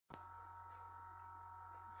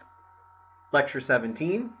Lecture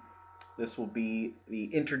 17. This will be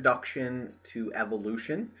the introduction to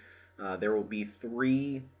evolution. There will be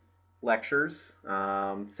three lectures,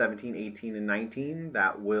 17, 18, and 19,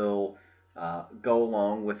 that will go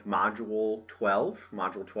along with Module 12.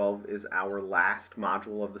 Module 12 is our last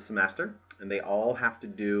module of the semester, and they all have to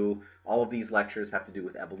do, all of these lectures have to do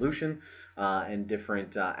with evolution and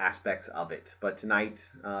different aspects of it. But tonight,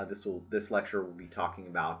 this lecture will be talking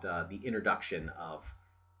about the introduction of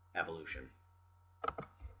evolution.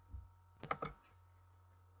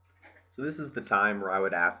 So this is the time where I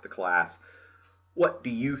would ask the class, what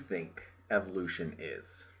do you think evolution is?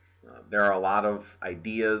 There are a lot of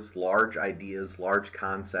ideas, large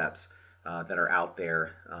concepts that are out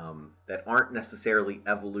there that aren't necessarily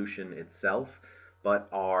evolution itself, but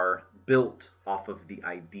are built off of the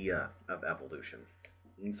idea of evolution.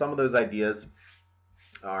 And some of those ideas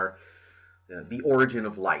are the origin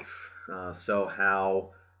of life. So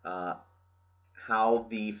how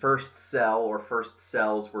the first cell or first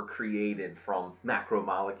cells were created from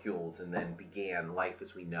macromolecules and then began life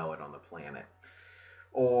as we know it on the planet.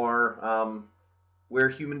 Or where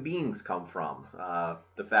human beings come from.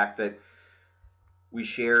 The fact that we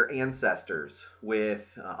share ancestors with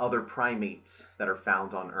other primates that are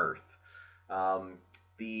found on Earth.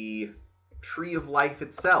 The tree of life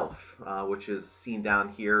itself, which is seen down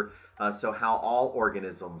here, so how all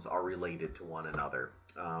organisms are related to one another.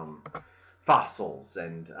 Fossils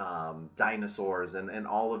and dinosaurs and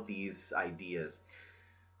all of these ideas.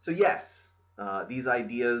 So yes, these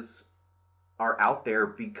ideas are out there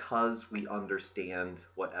because we understand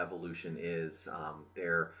what evolution is.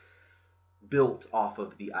 They're built off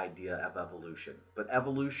of the idea of evolution. But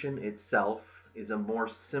evolution itself is a more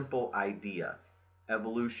simple idea.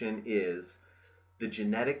 Evolution is the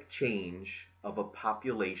genetic change of a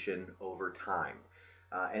population over time.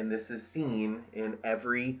 And this is seen in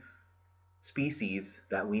every species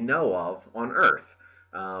that we know of on Earth.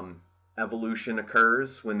 Evolution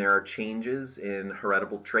occurs when there are changes in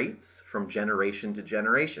heritable traits from generation to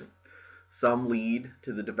generation. Some lead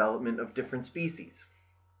to the development of different species.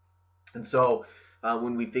 And so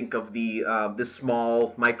when we think of this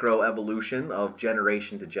small microevolution of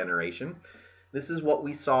generation to generation, this is what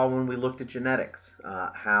we saw when we looked at genetics,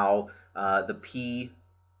 how the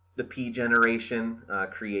P generation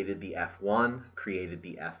created the F1, created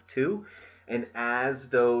the F2, and as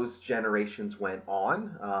those generations went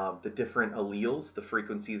on, the different alleles, the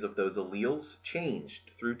frequencies of those alleles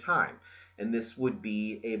changed through time. And this would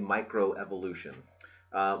be a microevolution.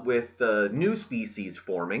 With the new species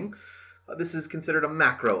forming, this is considered a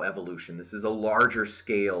macroevolution. This is a larger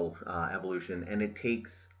scale evolution, and it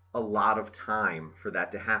takes a lot of time for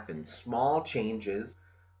that to happen. Small changes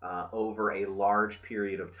over a large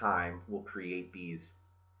period of time will create these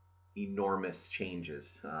enormous changes,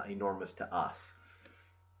 enormous to us.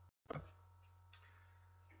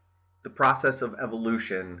 The process of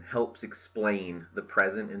evolution helps explain the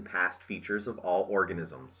present and past features of all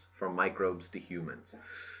organisms, from microbes to humans.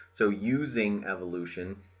 So using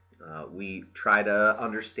evolution, we try to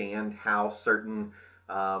understand how certain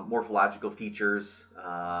morphological features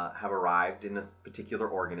have arrived in a particular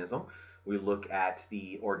organism. We look at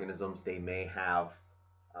the organisms they may have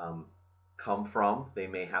come from, they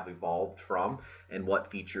may have evolved from, and what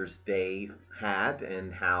features they had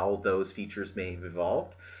and how those features may have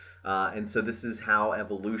evolved. And so this is how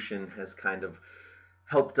evolution has kind of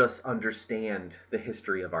helped us understand the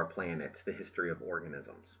history of our planet, the history of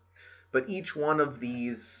organisms. But each one of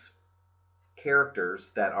these characters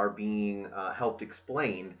that are being helped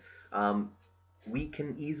explained, we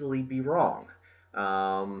can easily be wrong.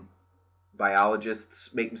 Biologists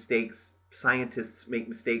make mistakes, scientists make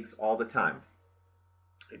mistakes all the time.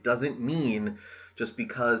 It doesn't mean just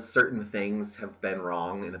because certain things have been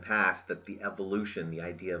wrong in the past that the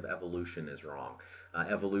idea of evolution is wrong.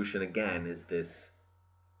 Evolution, again, is this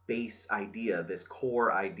base idea, this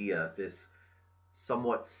core idea, this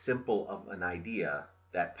somewhat simple of an idea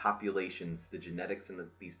that populations, the genetics in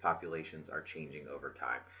these populations are changing over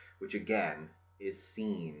time, which again is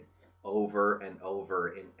seen over and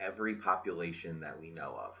over in every population that we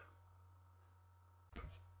know of.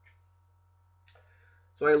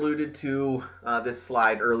 So I alluded to this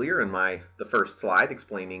slide earlier in the first slide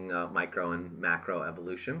explaining micro and macro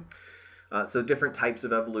evolution. So different types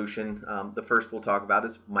of evolution. The first we'll talk about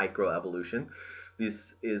is microevolution.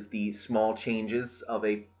 This is the small changes of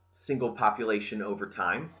a single population over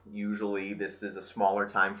time. Usually this is a smaller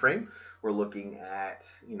time frame. We're looking at,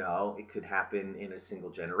 it could happen in a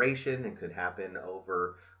single generation. It could happen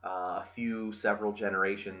over several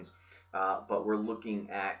generations. But we're looking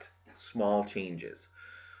at small changes.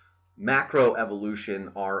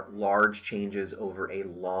 Macroevolution are large changes over a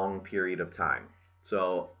long period of time.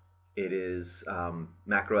 So it is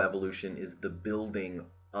macroevolution is the building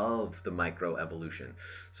of the microevolution.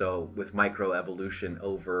 So with microevolution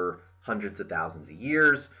over hundreds of thousands of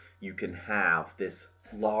years, you can have this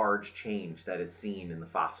large change that is seen in the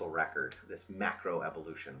fossil record, this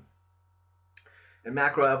macroevolution. And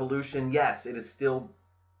macroevolution, yes, it is still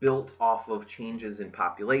built off of changes in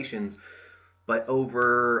populations, but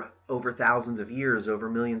over thousands of years, over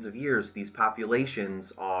millions of years, these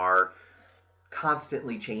populations are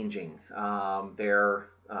constantly changing. They're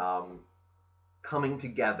coming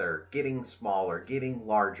together, getting smaller, getting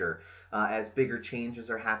larger. As bigger changes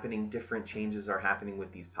are happening, different changes are happening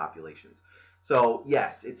with these populations. So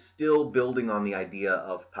yes, it's still building on the idea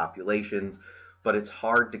of populations, but it's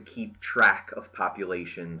hard to keep track of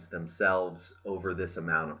populations themselves over this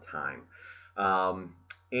amount of time.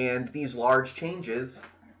 And these large changes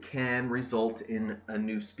can result in a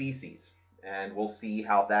new species. And we'll see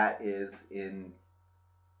how that is in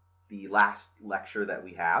the last lecture that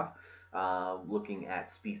we have, looking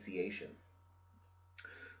at speciation.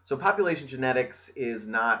 So population genetics is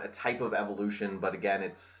not a type of evolution, but again,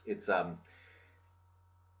 it's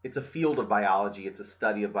a field of biology. It's a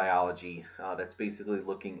study of biology that's basically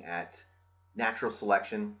looking at natural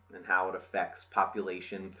selection and how it affects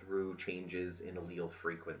population through changes in allele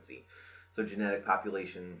frequency. So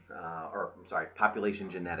population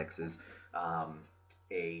genetics is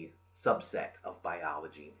a subset of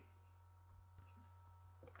biology.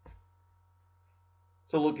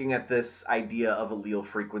 So looking at this idea of allele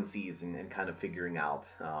frequencies and kind of figuring out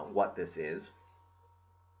what this is.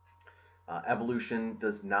 Evolution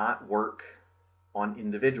does not work on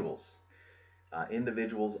individuals.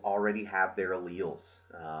 Individuals already have their alleles.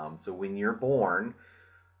 So when you're born,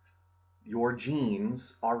 your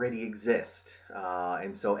genes already exist.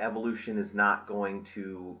 And so evolution is not going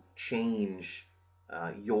to change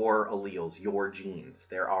your alleles, your genes.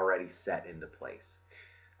 They're already set into place.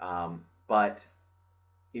 But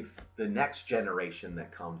if the next generation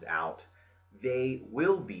that comes out, they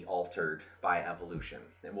will be altered by evolution.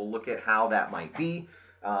 And we'll look at how that might be,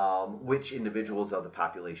 which individuals of the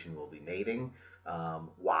population will be mating,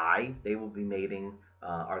 why they will be mating,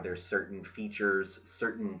 are there certain features,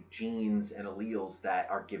 certain genes and alleles that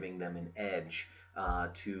are giving them an edge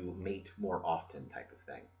to mate more often type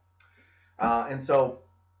of thing. And so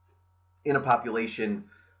in a population,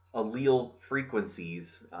 allele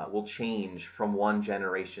frequencies will change from one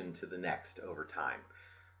generation to the next over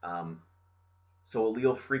time. So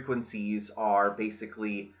allele frequencies are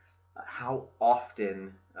basically how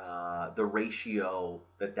often the ratio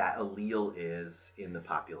that allele is in the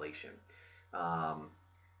population.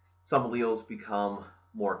 Some alleles become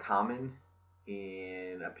more common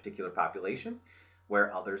in a particular population,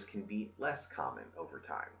 where others can be less common over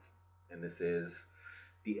time. And this is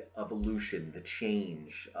the evolution, the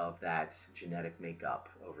change of that genetic makeup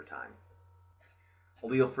over time.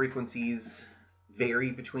 Allele frequencies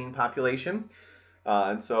vary between population.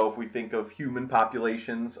 And so if we think of human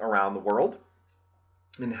populations around the world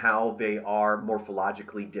and how they are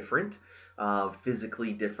morphologically different,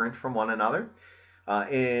 physically different from one another,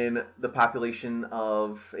 in the population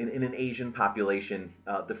in an Asian population,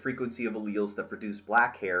 the frequency of alleles that produce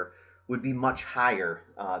black hair would be much higher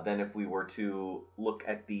than if we were to look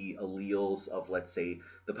at the alleles of, let's say,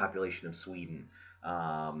 the population of Sweden,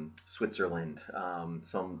 Switzerland,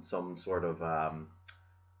 some sort of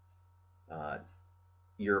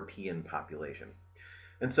European population.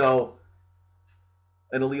 And so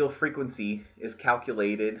an allele frequency is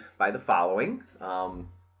calculated by the following.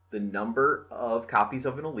 The number of copies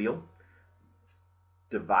of an allele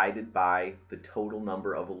divided by the total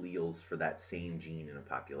number of alleles for that same gene in a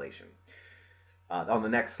population. On the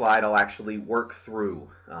next slide, I'll actually work through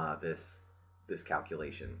this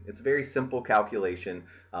calculation. It's a very simple calculation,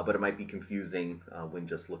 but it might be confusing when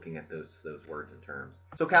just looking at those words and terms.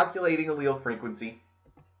 So calculating allele frequency,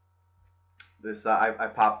 this I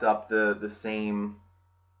popped up the same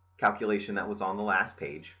calculation that was on the last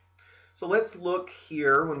page. So let's look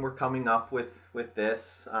here when we're coming up with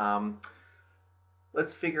this.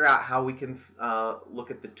 Let's figure out how we can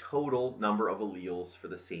look at the total number of alleles for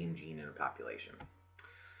the same gene in a population.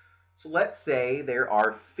 So let's say there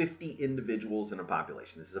are 50 individuals in a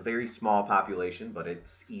population. This is a very small population, but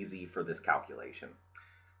it's easy for this calculation.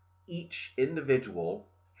 Each individual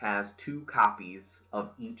has 2 copies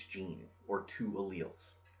of each gene, or 2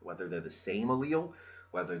 alleles. Whether they're the same allele,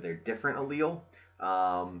 whether they're different allele,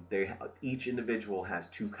 each individual has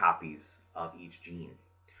 2 copies of each gene.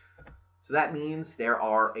 So that means there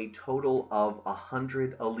are a total of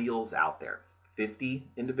 100 alleles out there. 50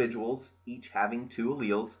 individuals, each having 2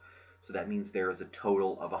 alleles. So that means there is a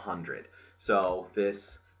total of 100. So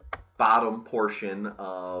this bottom portion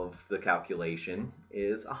of the calculation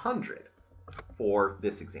is 100 for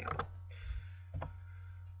this example.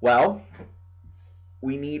 Well,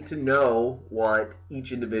 we need to know what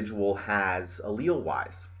each individual has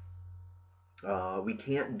allele-wise. We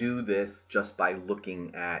can't do this just by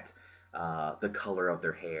looking at the color of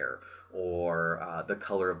their hair, or the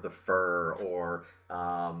color of the fur, or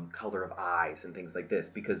color of eyes and things like this,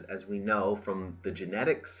 because as we know from the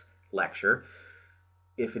genetics lecture,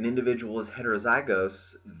 if an individual is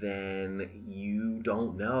heterozygous, then you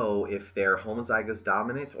don't know if they're homozygous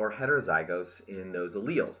dominant or heterozygous in those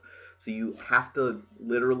alleles. So you have to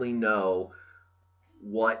literally know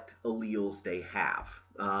what alleles they have.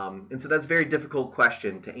 And so that's a very difficult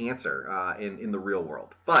question to answer in the real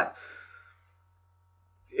world. But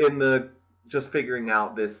in the just figuring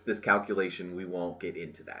out this calculation, we won't get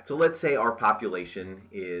into that. So let's say our population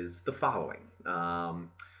is the following.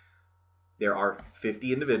 There are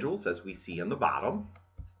 50 individuals, as we see on the bottom.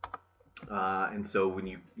 And so when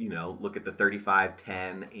you look at the 35,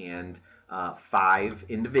 10, and 5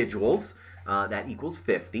 individuals, that equals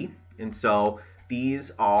 50. And so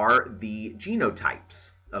these are the genotypes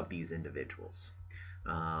of these individuals.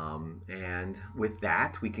 And with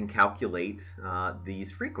that, we can calculate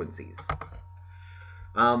these frequencies.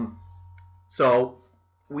 So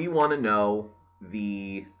we want to know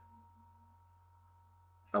the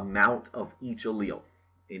amount of each allele.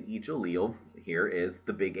 In each allele, here is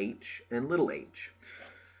the big H and little h.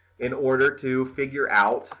 In order to figure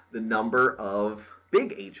out the number of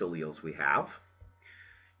big H alleles we have,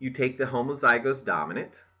 you take the homozygous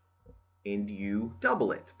dominant and you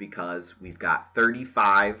double it, because we've got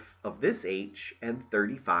 35 of this H and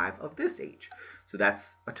 35 of this H. So that's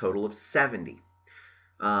a total of 70.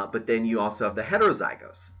 But then you also have the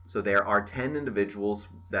heterozygous. So there are 10 individuals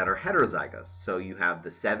that are heterozygous. So you have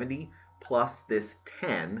the 70 plus this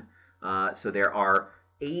 10. So there are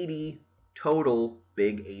 80 total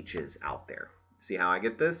big H's out there. See how I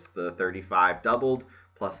get this? The 35 doubled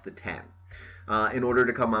plus the 10. In order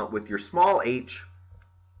to come out with your small h,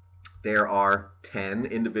 there are 10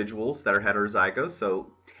 individuals that are heterozygous,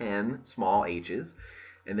 so 10 small h's.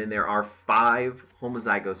 And then there are 5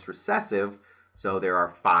 homozygous recessive, so there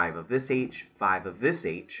are 5 of this H, 5 of this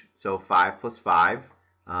H. So 5 plus 5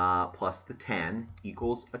 plus the 10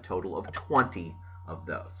 equals a total of 20 of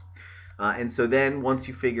those. And so then once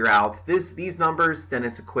you figure out these numbers, then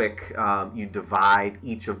it's a quick, you divide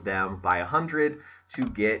each of them by 100 to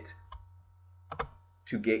get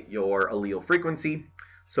your allele frequency.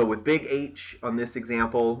 So with big H on this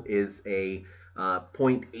example is a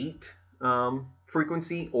 0.8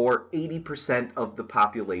 frequency, or 80% of the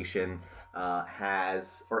population has,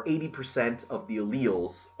 or 80% of the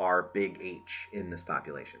alleles are big H in this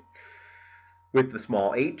population. With the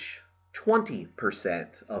small h, 20%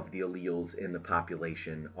 of the alleles in the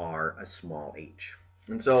population are a small h.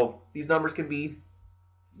 And so these numbers can be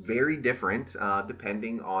very different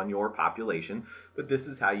depending on your population, but this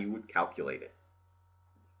is how you would calculate it.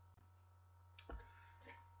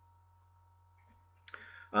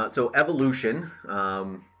 So evolution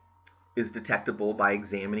is detectable by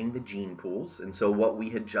examining the gene pools. And so what we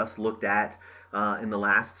had just looked at in the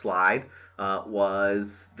last slide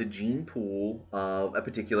was the gene pool of a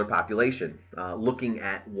particular population, looking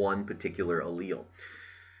at one particular allele.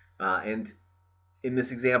 And in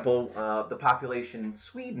this example, the population in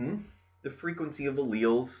Sweden, the frequency of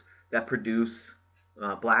alleles that produce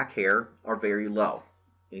black hair are very low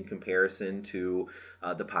in comparison to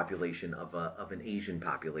the population of an Asian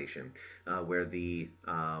population, where the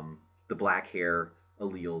black hair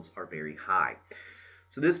alleles are very high.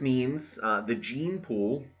 So this means the gene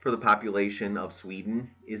pool for the population of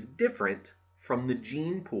Sweden is different from the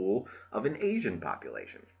gene pool of an Asian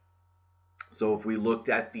population. So if we looked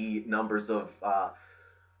at the numbers of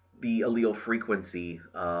the allele frequency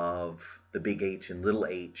of the big H and little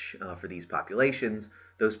h for these populations,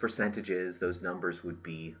 those percentages, those numbers would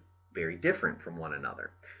be very different from one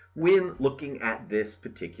another. When looking at this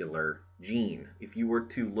particular gene, if you were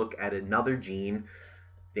to look at another gene,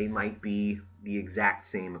 they might be the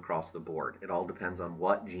exact same across the board. It all depends on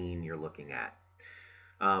what gene you're looking at.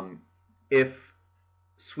 If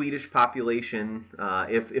Swedish population,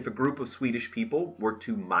 if a group of Swedish people were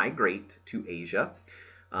to migrate to Asia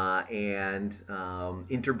and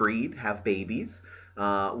interbreed, have babies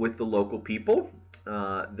with the local people,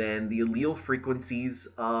 then the allele frequencies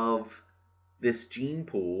of this gene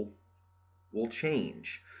pool will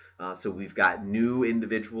change. So we've got new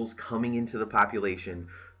individuals coming into the population,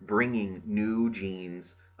 bringing new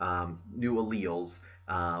genes new alleles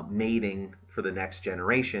mating for the next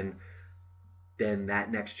generation, then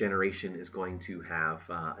that next generation is going to have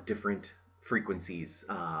different frequencies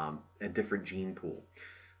and different gene pool,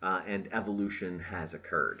 and evolution has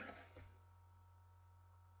occurred.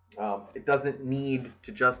 It doesn't need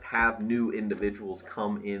to just have new individuals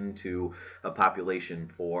come into a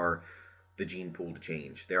population for the gene pool to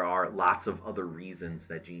change. There are lots of other reasons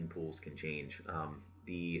that gene pools can change.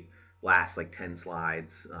 The last like 10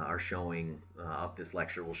 slides are showing of this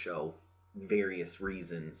lecture will show various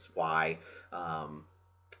reasons why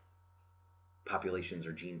populations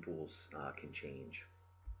or gene pools can change.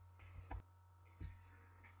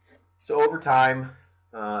 So over time,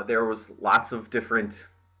 there was lots of different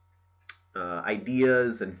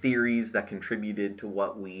ideas and theories that contributed to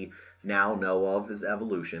what we now know of as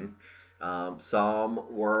evolution. Some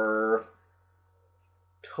were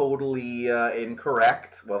totally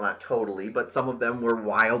incorrect. Well, not totally, but some of them were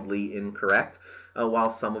wildly incorrect,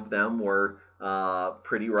 while some of them were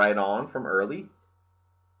pretty right on from early.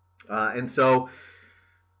 And so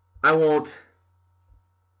I won't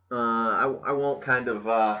I won't kind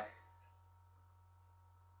of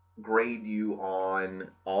grade you on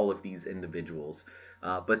all of these individuals,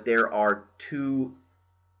 but there are two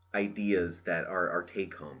ideas that are our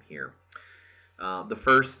take home here. The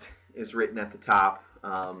first is written at the top,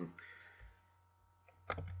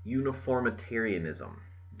 uniformitarianism.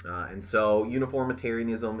 And so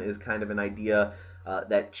uniformitarianism is kind of an idea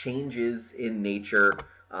that changes in nature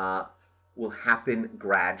will happen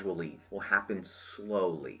gradually, will happen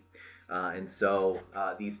slowly. And so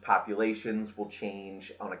these populations will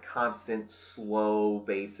change on a constant, slow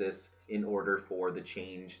basis in order for the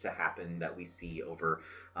change to happen that we see over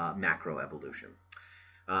macroevolution.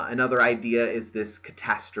 Another idea is this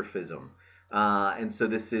catastrophism. And so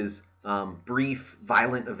this is brief,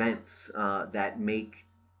 violent events that make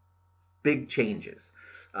big changes.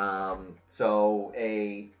 So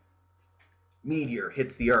a meteor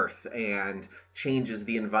hits the Earth and changes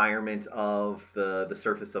the environment of the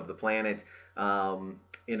surface of the planet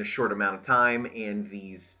in a short amount of time, and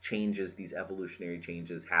these changes, these evolutionary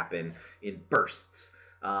changes, happen in bursts,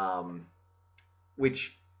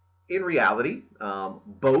 which in reality,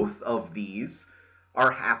 both of these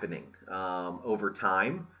are happening over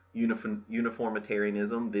time.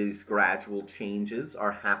 Uniformitarianism, these gradual changes,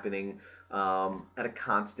 are happening at a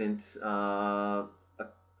constant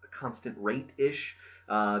rate-ish.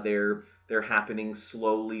 They're happening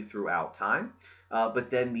slowly throughout time,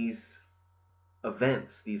 but then these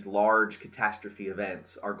events, these large catastrophe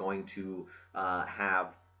events, are going to have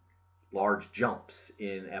large jumps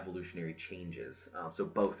in evolutionary changes. So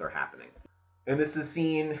both are happening. And this is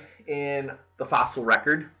seen in the fossil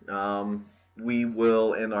record. We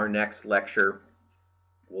will, in our next lecture,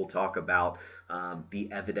 we'll talk about the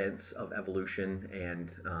evidence of evolution,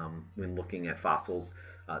 and when looking at fossils,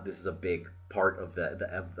 this is a big part of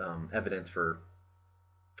the evidence for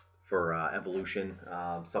evolution.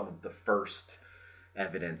 Some of the first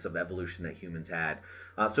evidence of evolution that humans had.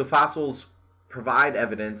 So fossils provide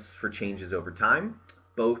evidence for changes over time,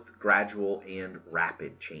 both gradual and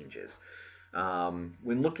rapid changes.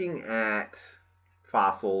 When looking at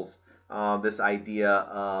fossils, this idea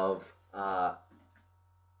of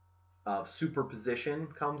superposition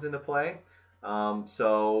comes into play.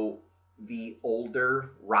 So the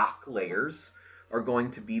older rock layers are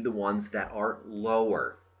going to be the ones that are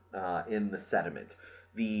lower in the sediment.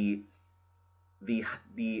 The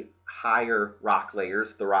higher rock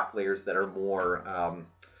layers, the rock layers that are more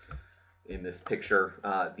in this picture,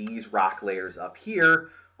 these rock layers up here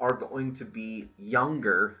are going to be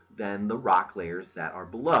younger than the rock layers that are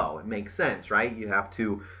below. It makes sense, right? You have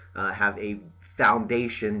to have a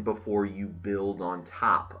foundation before you build on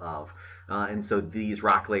top of. And so these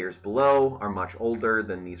rock layers below are much older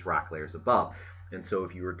than these rock layers above. And so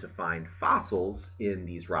if you were to find fossils in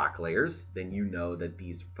these rock layers, then you know that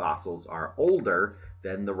these fossils are older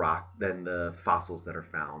than the fossils that are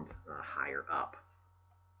found higher up.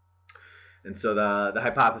 And so the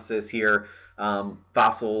hypothesis here,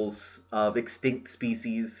 fossils of extinct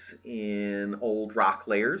species in old rock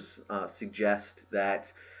layers suggest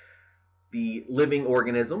that the living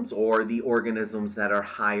organisms, or the organisms that are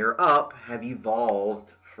higher up, have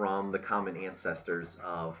evolved from the common ancestors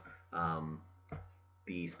of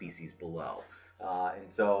the species below. And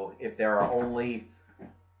so if there are only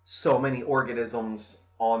so many organisms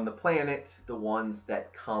on the planet, the ones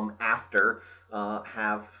that come after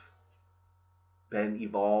have been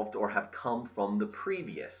evolved or have come from the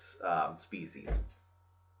previous species.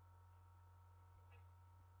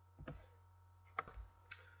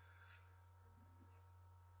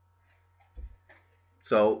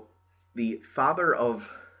 So the father of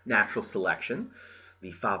natural selection,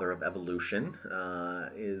 the father of evolution,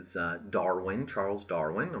 is Darwin, Charles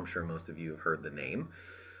Darwin. I'm sure most of you have heard the name.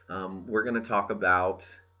 We're going to talk about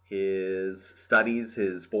his studies,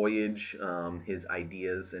 his voyage, his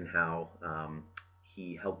ideas, and how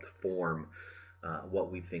he helped form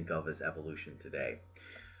what we think of as evolution today.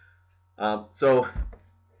 So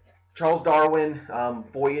Charles Darwin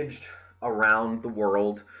voyaged around the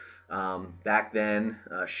world. Back then,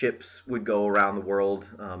 ships would go around the world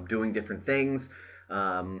doing different things,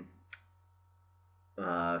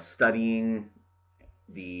 studying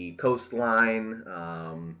the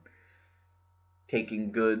coastline,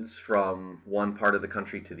 taking goods from one part of the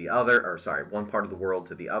country to the other, or sorry, one part of the world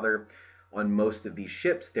to the other. On most of these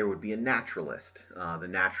ships, there would be a naturalist. The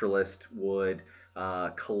naturalist would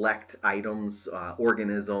collect items,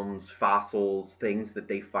 organisms, fossils, things that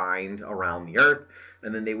they find around the earth,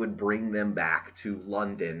 and then they would bring them back to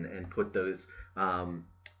London and put those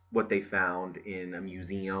what they found in a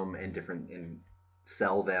museum and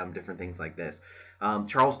sell them, different things like this.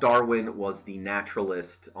 Charles Darwin was the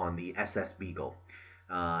naturalist on the SS Beagle,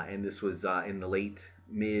 and this was in the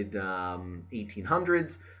mid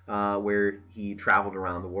 1800s, where he traveled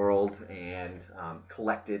around the world and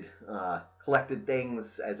collected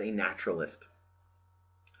things as a naturalist.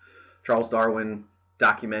 Charles Darwin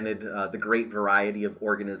documented the great variety of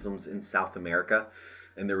organisms in South America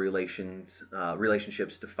and their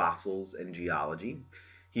relationships to fossils and geology.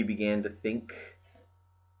 He began to think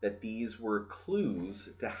that these were clues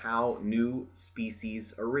to how new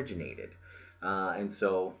species originated. And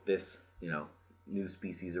so this, new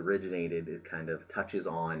species originated, it kind of touches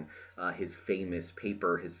on his famous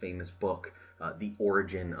paper, his famous book, The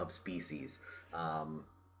Origin of Species,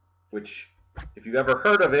 which, if you've ever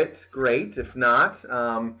heard of it, great. If not,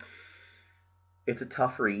 it's a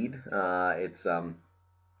tough read. It's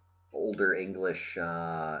older English,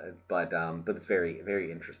 but it's very,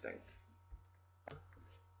 very interesting.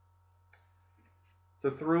 So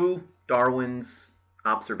through Darwin's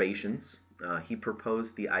observations, he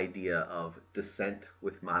proposed the idea of descent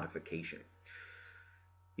with modification.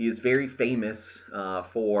 He is very famous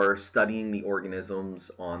for studying the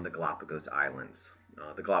organisms on the Galapagos Islands.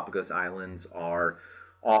 The Galapagos Islands are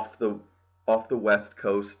off the west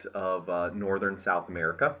coast of northern South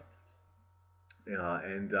America,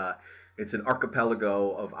 and it's an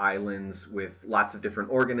archipelago of islands with lots of different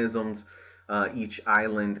organisms. Each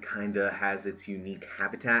island kind of has its unique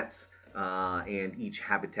habitats, and each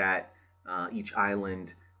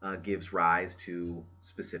island gives rise to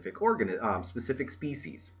specific specific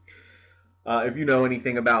species. If you know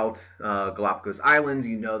anything about Galapagos Islands,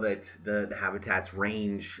 you know that the habitats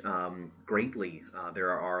range greatly.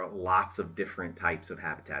 There are lots of different types of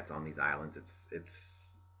habitats on these islands. It's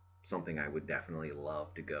something I would definitely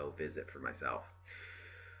love to go visit for myself.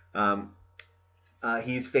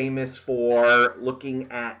 He's famous for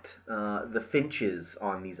looking at the finches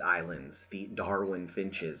on these islands, the Darwin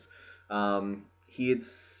finches.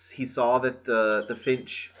 He saw that the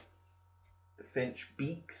finch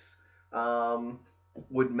beaks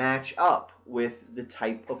would match up with the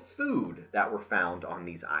type of food that were found on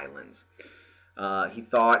these islands. He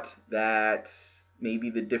thought that maybe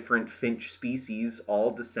the different finch species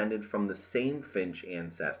all descended from the same finch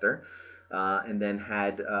ancestor, and then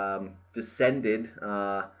had descended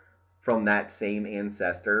from that same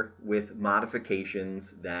ancestor with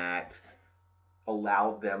modifications that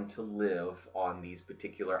allowed them to live on these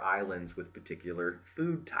particular islands with particular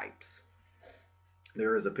food types.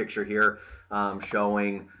 There is a picture here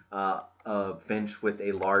showing a finch with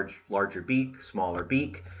a larger beak, smaller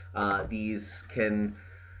beak. These can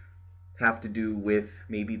have to do with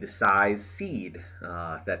maybe the size seed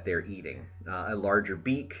that they're eating. A larger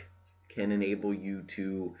beak can enable you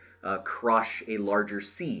to crush a larger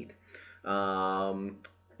seed.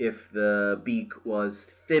 If the beak was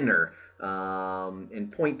thinner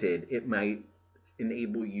and pointed, it might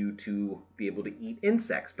enable you to be able to eat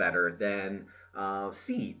insects better than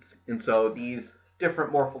seeds. And so these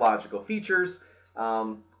different morphological features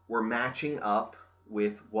were matching up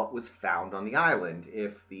with what was found on the island.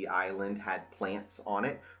 If the island had plants on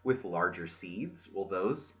it with larger seeds, well,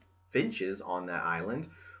 those finches on that island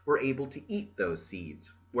were able to eat those seeds.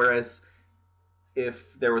 Whereas if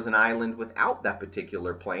there was an island without that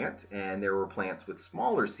particular plant and there were plants with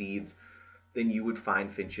smaller seeds, then you would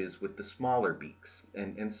find finches with the smaller beaks,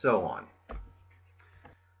 and so on.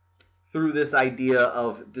 Through this idea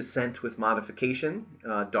of descent with modification,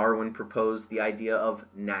 Darwin proposed the idea of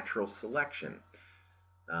natural selection.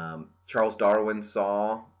 Charles Darwin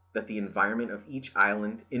saw that the environment of each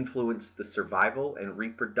island influenced the survival and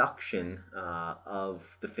reproduction of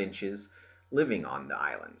the finches living on the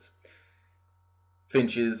islands.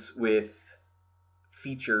 Finches with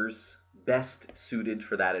features best suited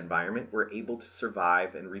for that environment were able to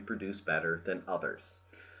survive and reproduce better than others.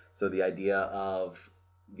 So the idea of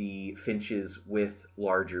the finches with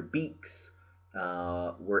larger beaks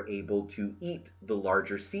were able to eat the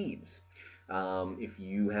larger seeds. If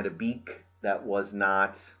you had a beak that was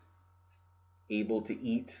not able to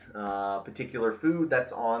eat particular food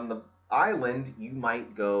that's on the island, you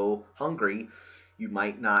might go hungry. You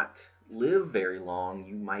might not live very long.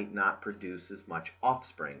 You might not produce as much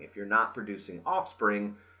offspring. If you're not producing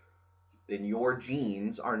offspring, then your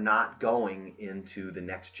genes are not going into the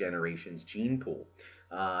next generation's gene pool.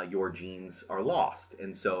 Your genes are lost.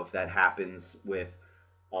 And so if that happens with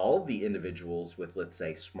all the individuals with, let's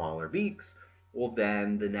say, smaller beaks, well,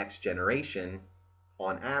 then the next generation,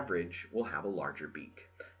 on average, will have a larger beak.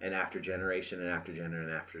 And after generation and after generation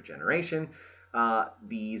and after generation,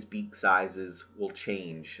 these beak sizes will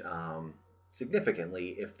change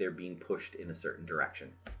significantly if they're being pushed in a certain direction.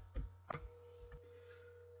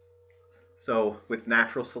 So with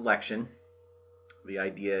natural selection, the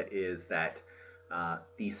idea is that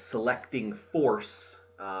the selecting force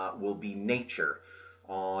will be nature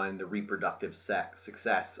on the reproductive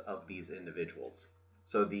success of these individuals.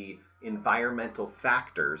 So the environmental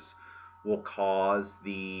factors will cause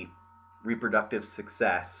the reproductive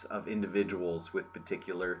success of individuals with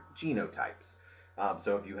particular genotypes.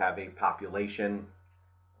 So if you have a population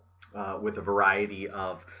with a variety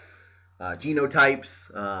of genotypes,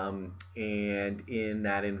 and in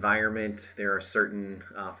that environment there are certain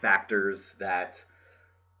factors that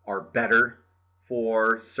are better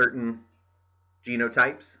for certain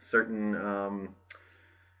genotypes, certain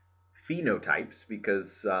phenotypes,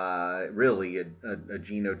 because really a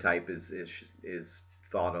genotype is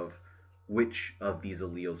thought of which of these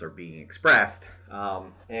alleles are being expressed,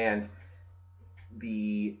 and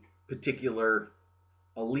the particular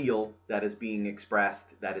allele that is being expressed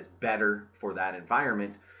that is better for that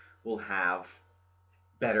environment will have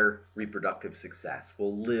better reproductive success,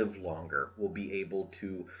 will live longer, will be able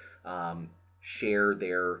to share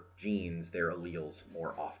their genes, their alleles,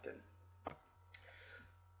 more often.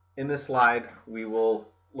 In this slide, we will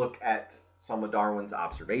look at some of Darwin's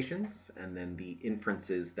observations and then the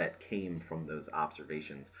inferences that came from those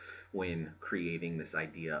observations when creating this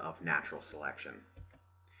idea of natural selection.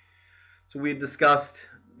 So we had discussed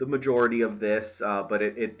the majority of this, but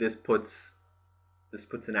this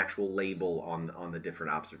puts an actual label on the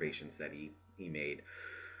different observations that he made.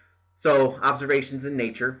 So observations in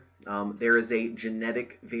nature, there is a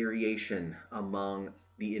genetic variation among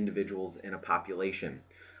the individuals in a population.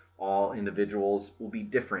 All individuals will be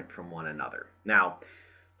different from one another. Now,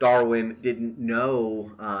 Darwin didn't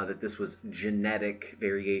know that this was genetic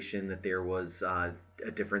variation, that there was a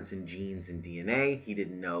difference in genes and DNA. He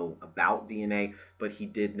didn't know about DNA, but he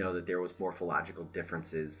did know that there was morphological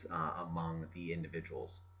differences among the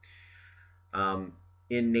individuals.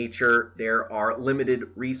 In nature, there are limited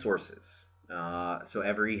resources. So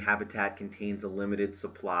every habitat contains a limited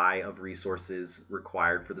supply of resources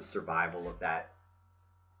required for the survival of that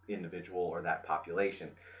individual or that population.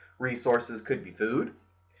 Resources could be food.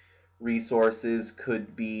 Resources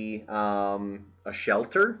could be a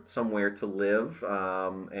shelter, somewhere to live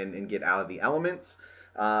and get out of the elements.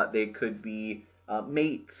 They could be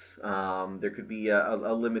mates. There could be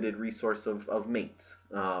a limited resource of mates.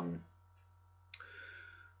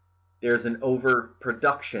 There's an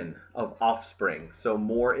overproduction of offspring. So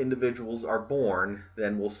more individuals are born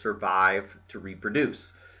than will survive to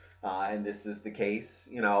reproduce. And this is the case,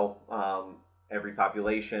 every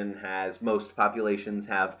population most populations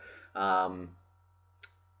have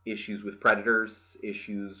issues with predators,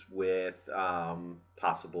 issues with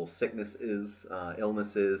possible sicknesses,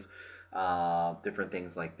 illnesses, different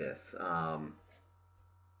things like this.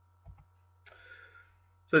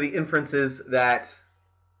 So the inferences that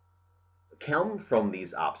come from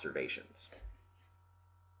these observations.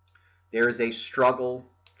 There is a struggle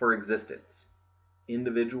for existence.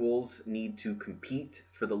 Individuals need to compete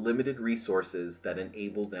for the limited resources that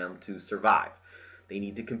enable them to survive. They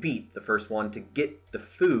need to compete. The first one to get the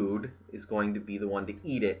food is going to be the one to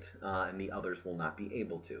eat it, and the others will not be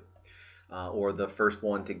able to. Or the first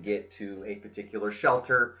one to get to a particular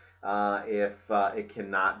shelter, if it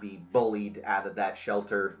cannot be bullied out of that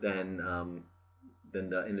shelter, then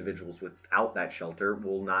the individuals without that shelter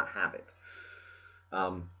will not have it.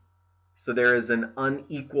 So there is an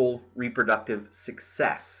unequal reproductive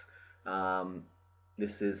success.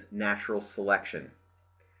 This is natural selection.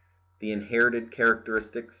 The inherited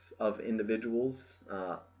characteristics of individuals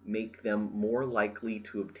make them more likely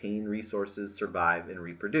to obtain resources, survive, and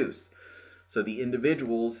reproduce. So the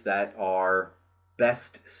individuals that are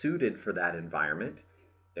best suited for that environment,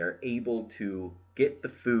 they're able to get the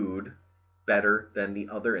food better than the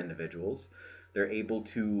other individuals. They're able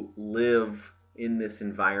to live in this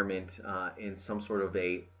environment in some sort of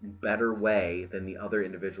a better way than the other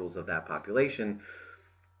individuals of that population,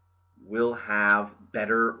 will have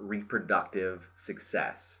better reproductive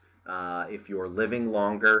success. If you're living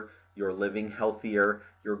longer, you're living healthier,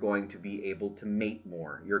 you're going to be able to mate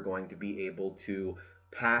more. You're going to be able to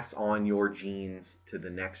pass on your genes to the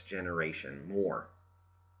next generation more.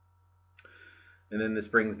 And then this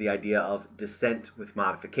brings the idea of descent with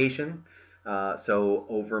modification. So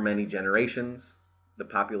over many generations, the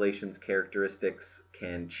population's characteristics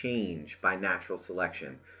can change by natural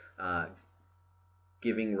selection,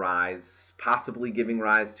 possibly giving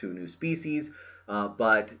rise to a new species,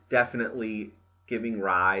 but definitely giving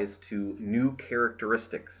rise to new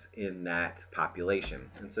characteristics in that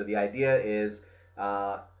population. And so the idea is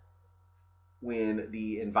when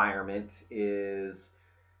the environment is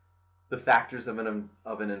the factors of an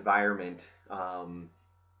environment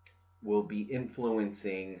will be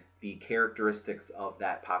influencing the characteristics of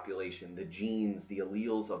that population, the genes, the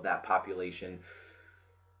alleles of that population,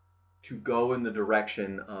 to go in the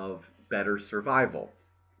direction of better survival.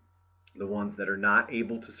 The ones that are not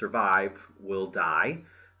able to survive will die.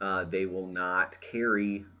 They will not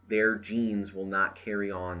carry, their genes will not carry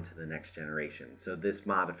on to the next generation. So this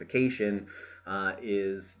modification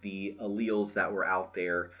is the alleles that were out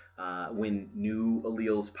there. When new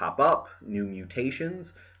alleles pop up, new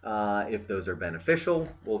mutations, if those are beneficial,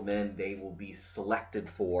 well, then they will be selected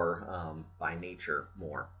for by nature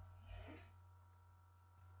more.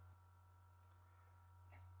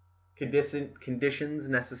 Conditions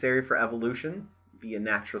necessary for evolution via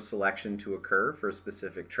natural selection to occur for a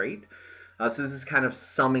specific trait. So this is kind of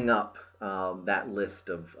summing up that list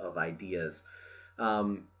of ideas.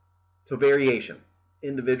 So variation.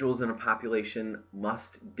 Individuals in a population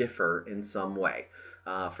must differ in some way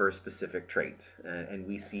for a specific trait. And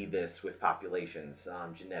we see this with populations,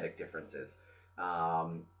 genetic differences.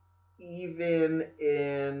 Even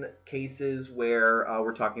in cases where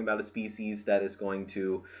we're talking about a species that is going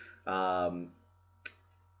to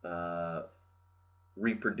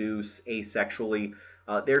reproduce asexually,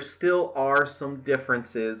 there still are some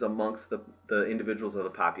differences amongst the individuals of the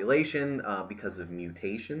population because of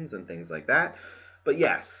mutations and things like that. But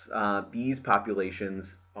yes, these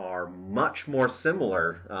populations are much more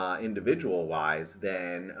similar individual-wise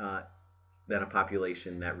than a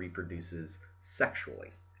population that reproduces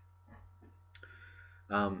sexually.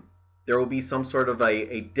 There will be some sort of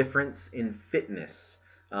a difference in fitness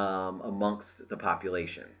amongst the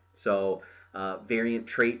population. So variant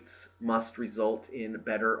traits must result in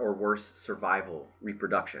better or worse survival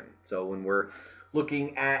reproduction. So when we're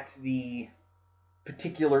looking at the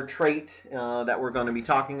particular trait that we're going to be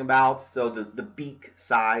talking about, so the beak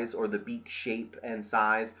size or the beak shape and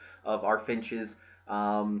size of our finches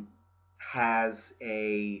has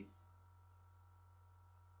the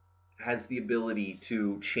ability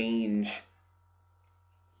to change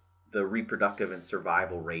the reproductive and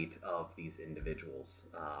survival rate of these individuals.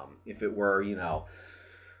 If it were,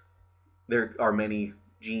 there are many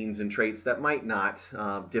genes and traits that might not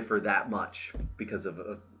differ that much because of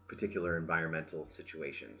particular environmental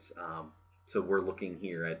situations. So we're looking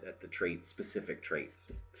here at the traits, specific traits.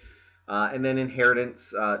 And then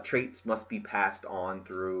inheritance, traits must be passed on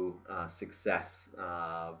through success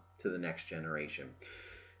to the next generation.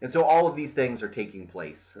 And so all of these things are taking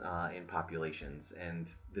place in populations, and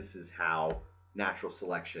this is how natural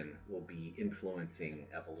selection will be influencing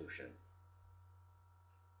evolution.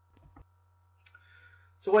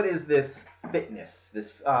 So what is this fitness,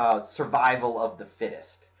 this survival of the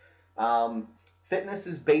fittest? Fitness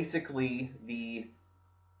is basically the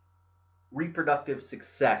reproductive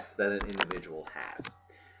success that an individual has.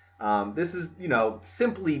 This is,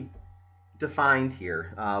 simply defined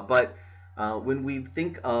here, but when we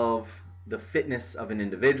think of the fitness of an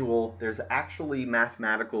individual, there's actually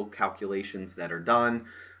mathematical calculations that are done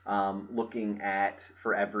looking at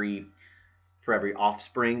for every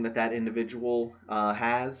offspring that individual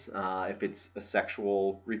has. If it's a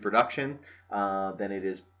sexual reproduction, then it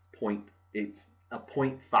is a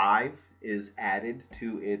 0.5 is added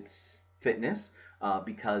to its fitness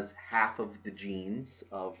because half of the genes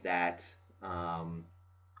of that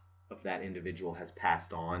individual has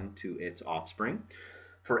passed on to its offspring.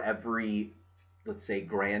 For every, let's say,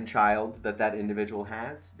 grandchild that individual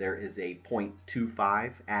has, there is a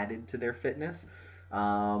 0.25 added to their fitness.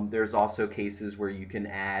 There's also cases where you can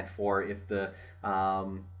add for if the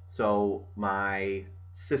so my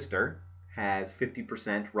sister has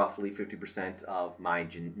 50%, roughly 50% of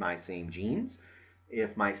my same genes.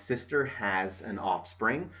 If my sister has an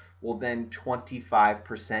offspring, well then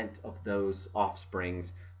 25% of those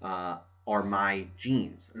offsprings are my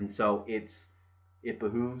genes, and so it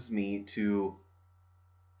behooves me to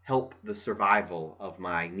help the survival of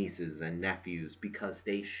my nieces and nephews because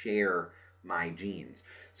they share my genes.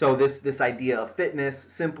 So this idea of fitness,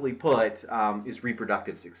 simply put, is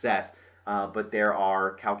reproductive success. But there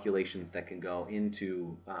are calculations that can go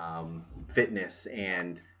into fitness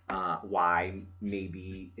and why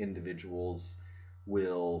maybe individuals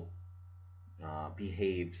will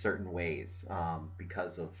behave certain ways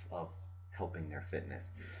because of helping their fitness.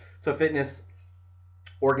 So fitness,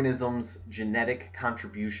 organisms' genetic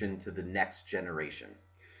contribution to the next generation.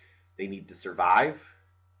 They need to survive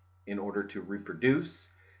in order to reproduce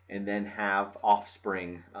and then have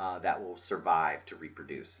offspring that will survive to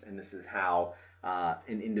reproduce. And this is how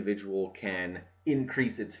an individual can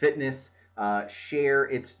increase its fitness, share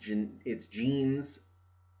its genes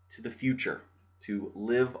to the future, to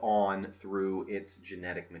live on through its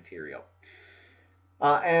genetic material.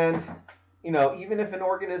 And even if an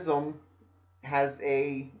organism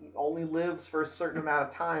only lives for a certain amount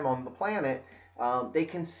of time on the planet, they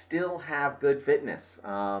can still have good fitness.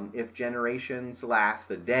 If generations last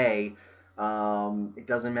a day, it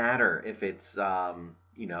doesn't matter if it's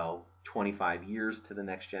 25 years to the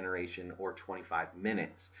next generation or 25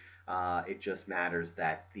 minutes. It just matters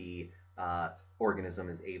that the organism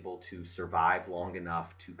is able to survive long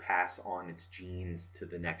enough to pass on its genes to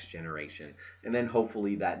the next generation, and then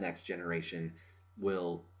hopefully that next generation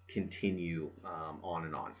will continue on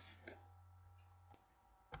and on.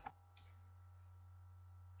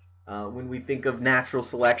 When we think of natural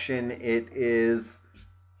selection, it is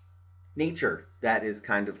nature that is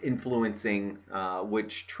kind of influencing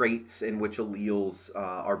which traits and which alleles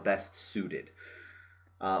are best suited.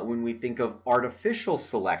 When we think of artificial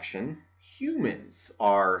selection, humans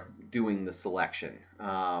are doing the selection.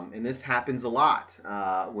 And this happens a lot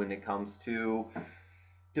when it comes to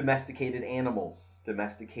domesticated animals,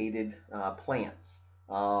 domesticated plants.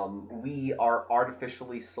 We are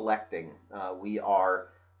artificially selecting. We are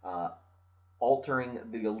altering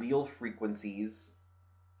the allele frequencies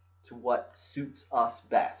to what suits us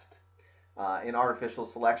best. In artificial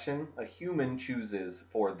selection, a human chooses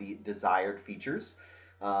for the desired features,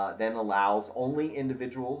 then allows only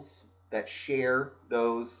individuals that share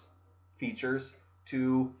those features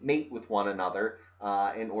to mate with one another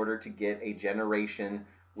in order to get a generation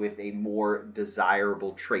with a more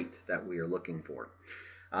desirable trait that we are looking for.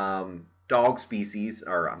 Dog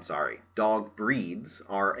breeds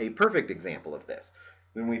are a perfect example of this.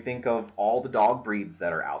 When we think of all the dog breeds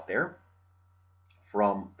that are out there,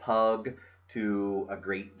 from Pug to a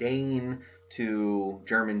Great Dane to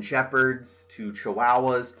German Shepherds to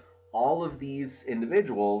Chihuahuas, all of these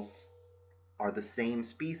individuals are the same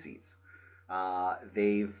species.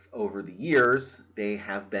 Over the years, they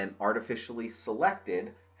have been artificially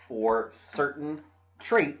selected for certain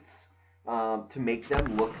traits to make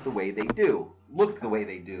them look the way they do,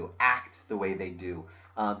 act the way they do,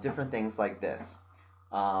 different things like this.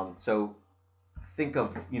 So think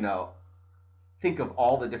of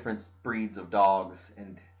all the different breeds of dogs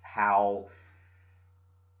and how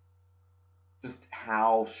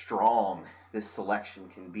strong this selection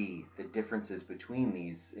can be. The differences between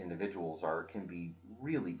these individuals can be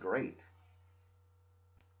really great.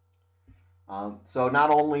 So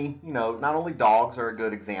not only dogs are a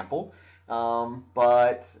good example,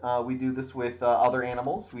 but we do this with other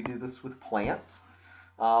animals. We do this with plants.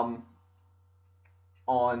 On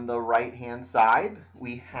the right-hand side,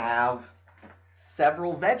 we have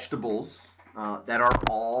several vegetables that are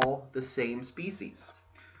all the same species.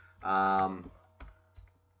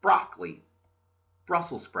 Broccoli,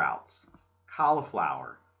 Brussels sprouts,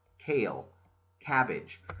 cauliflower, kale,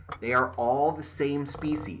 cabbage. They are all the same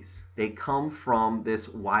species. They come from this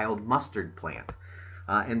wild mustard plant.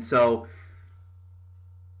 And so,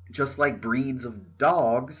 just like breeds of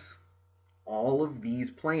dogs, all of these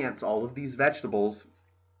plants, all of these vegetables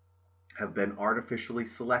have been artificially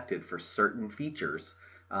selected for certain features.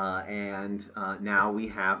 And now we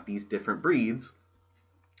have these different breeds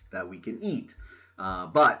that we can eat.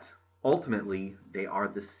 But ultimately, they are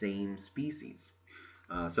the same species.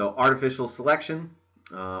 So artificial selection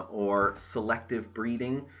or selective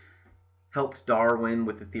breeding helped Darwin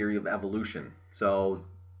with the theory of evolution. So,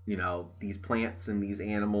 these plants and these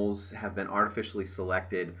animals have been artificially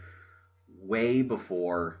selected way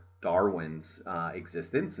before Darwin's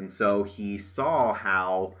existence. And so he saw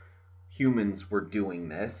how humans were doing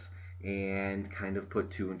this and kind of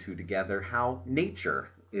put two and two together, how nature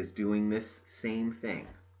is doing this same thing.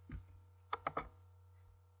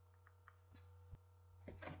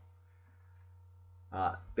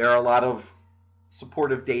 There are a lot of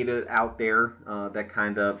supportive data out there that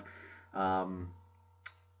kind of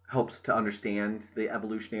helps to understand the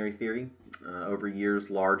evolutionary theory. Over years,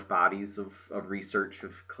 large bodies of research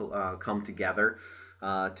have come together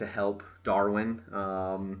to help Darwin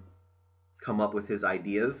come up with his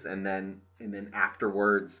ideas, and then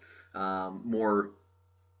afterwards, more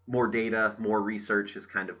data, more research has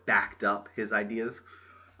kind of backed up his ideas.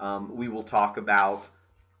 We will talk about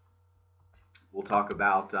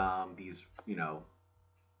these,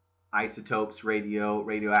 isotopes,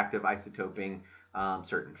 radioactive isotoping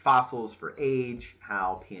certain fossils for age,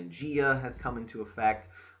 how Pangea has come into effect,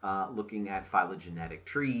 looking at phylogenetic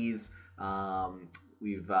trees.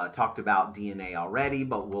 We've talked about DNA already,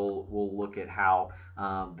 but we'll look at how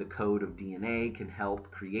the code of DNA can help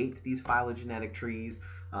create these phylogenetic trees.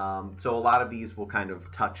 So a lot of these will kind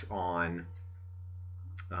of touch on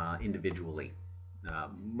individually,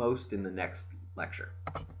 most in the next lecture.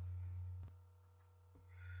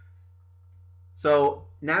 So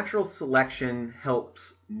natural selection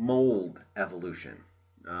helps mold evolution.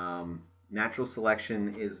 Natural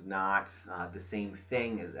selection is not the same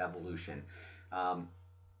thing as evolution.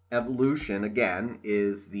 Evolution, again,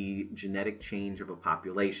 is the genetic change of a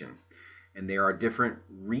population. And there are different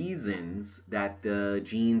reasons that the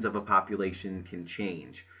genes of a population can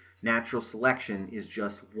change. Natural selection is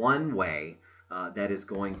just one way that is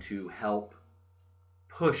going to help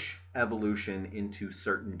push evolution into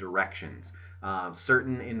certain directions.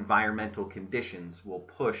 Certain environmental conditions will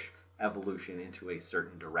push evolution into a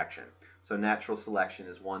certain direction. So natural selection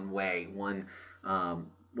is one way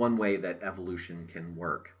that evolution can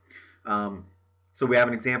work. So we have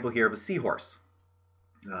an example here of a seahorse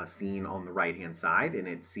seen on the right-hand side,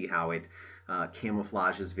 and see how it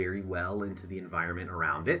camouflages very well into the environment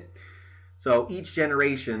around it. So each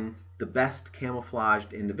generation, the best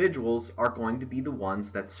camouflaged individuals are going to be the ones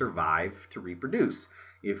that survive to reproduce.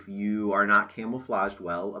 If you are not camouflaged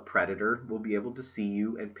well, a predator will be able to see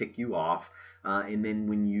you and pick you off. And then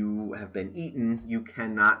when you have been eaten, you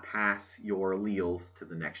cannot pass your alleles to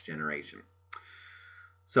the next generation.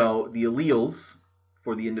 So the alleles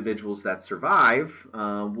for the individuals that survive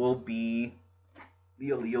will be the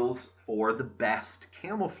alleles for the best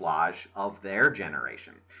camouflage of their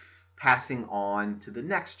generation, passing on to the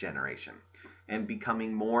next generation and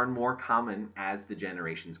becoming more and more common as the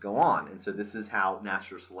generations go on. And so this is how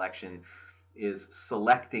natural selection is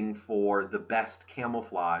selecting for the best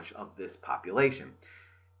camouflage of this population.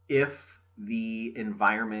 If the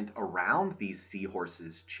environment around these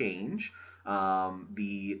seahorses change,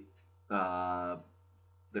 the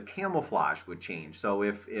camouflage would change. So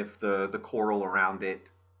if the coral around it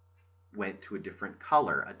went to a different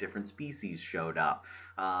color, a different species showed up,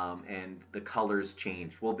 and the colors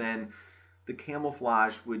changed, well then the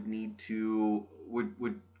camouflage would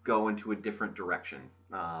go into a different direction.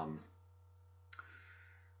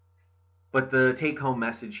 But the take-home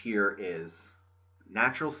message here is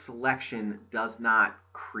natural selection does not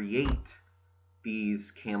create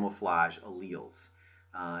these camouflage alleles.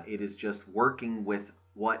 It is just working with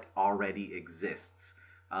what already exists.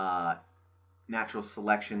 Natural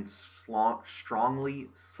selection strongly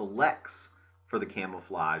selects for the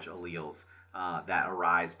camouflage alleles that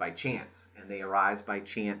arise by chance, and they arise by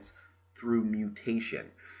chance through mutation.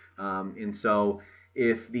 And so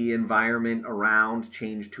if the environment around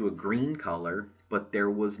changed to a green color, but there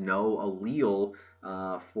was no allele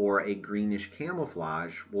for a greenish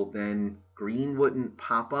camouflage, well then green wouldn't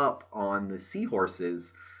pop up on the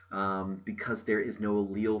seahorses because there is no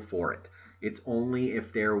allele for it. It's only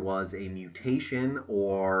if there was a mutation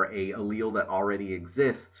or a allele that already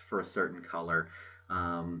exists for a certain color,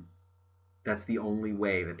 that's the only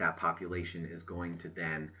way that population is going to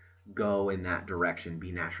then go in that direction,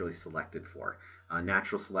 be naturally selected for.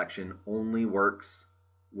 Natural selection only works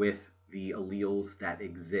with the alleles that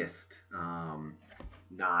exist,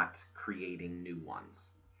 not creating new ones.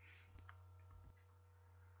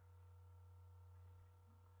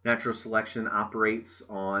 Natural selection operates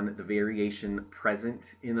on the variation present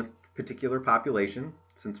in a particular population.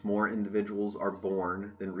 Since more individuals are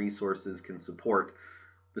born than resources can support,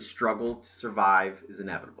 the struggle to survive is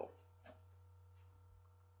inevitable.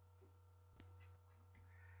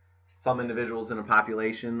 Some individuals in a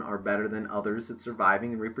population are better than others at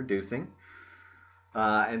surviving and reproducing.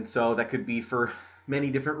 And so that could be for many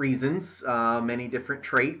different reasons, many different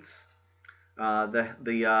traits.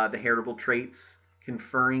 The heritable traits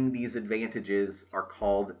conferring these advantages are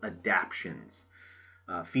called adaptions.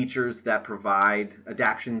 Features that provide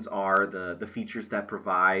adaptions are the features that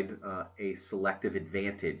provide a selective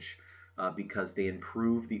advantage because they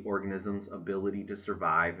improve the organism's ability to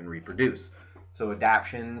survive and reproduce. So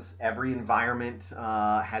adaptions, every environment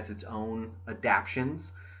has its own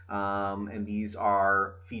adaptions, and these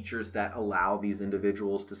are features that allow these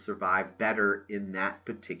individuals to survive better in that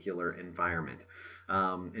particular environment.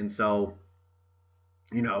 And so,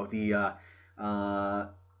 the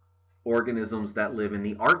organisms that live in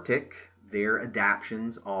the Arctic, their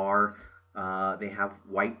adaptions are they have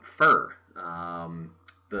white fur.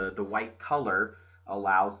 The white color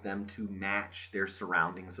allows them to match their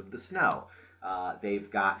surroundings of the snow. They've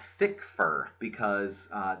got thick fur because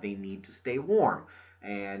they need to stay warm,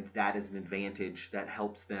 and that is an advantage that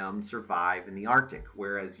helps them survive in the Arctic.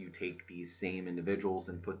 Whereas you take these same individuals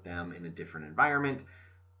and put them in a different environment,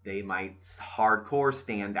 they might hardcore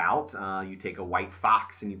stand out. You take a white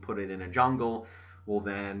fox and you put it in a jungle, well,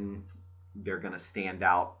 then they're going to stand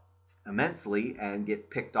out immensely and get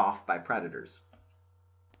picked off by predators.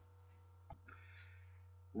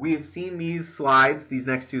 We have seen these slides, these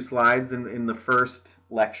next two slides, in the first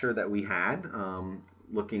lecture that we had,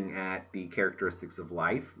 looking at the characteristics of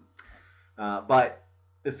life. But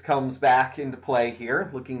this comes back into play here,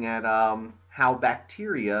 looking at how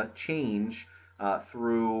bacteria change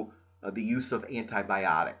through the use of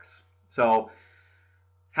antibiotics. So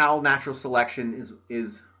how natural selection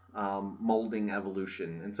is molding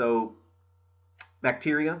evolution. And so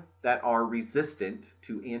bacteria that are resistant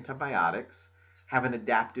to antibiotics have an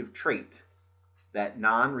adaptive trait that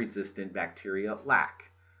non-resistant bacteria lack.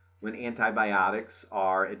 When antibiotics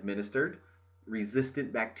are administered,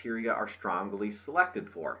 resistant bacteria are strongly selected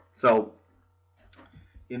for. So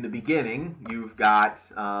in the beginning, you've got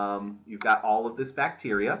all of this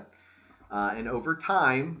bacteria, and over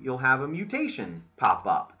time, you'll have a mutation pop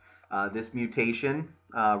up. This mutation,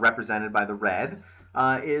 represented by the red,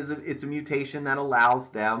 it's a mutation that allows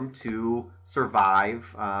them to survive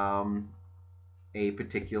a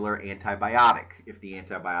particular antibiotic. If the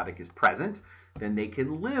antibiotic is present, then they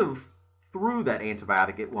can live through that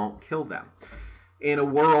antibiotic. It won't kill them. In a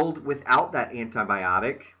world without that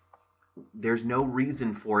antibiotic, there's no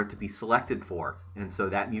reason for it to be selected for, and so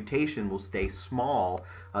that mutation will stay small.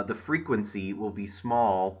 The frequency will be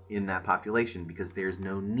small in that population because there's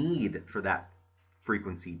no need for that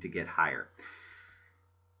frequency to get higher.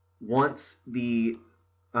 Once the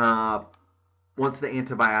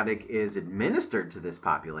antibiotic is administered to this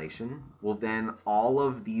population, well, then all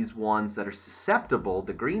of these ones that are susceptible,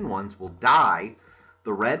 the green ones, will die.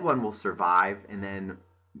 The red one will survive and then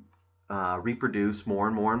reproduce more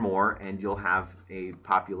and more and more, and you'll have a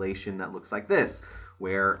population that looks like this,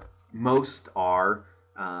 where most are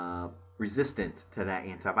resistant to that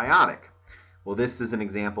antibiotic. Well, this is an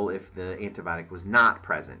example if the antibiotic was not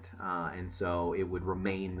present, and so it would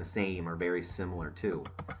remain the same or very similar to.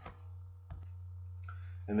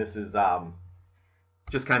 And this is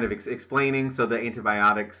just kind of explaining, so the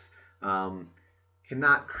antibiotics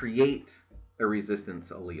cannot create a resistance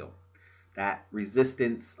allele. That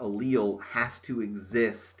resistance allele has to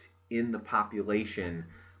exist in the population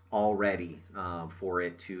already for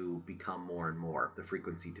it to become more and more, the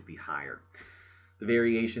frequency to be higher. The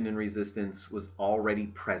variation in resistance was already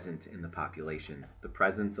present in the population. The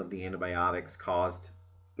presence of the antibiotics caused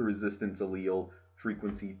the resistance allele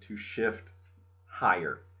frequency to shift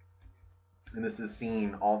higher. And this is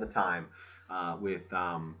seen all the time with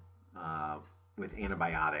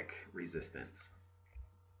antibiotic resistance.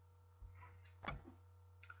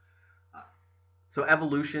 So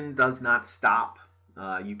evolution does not stop.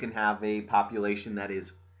 You can have a population that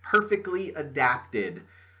is perfectly adapted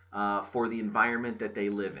for the environment that they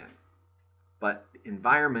live in. But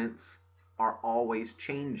environments are always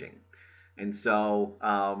changing. And so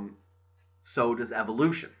does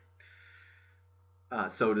evolution.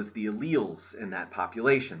 So does the alleles in that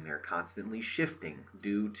population. They're constantly shifting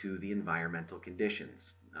due to the environmental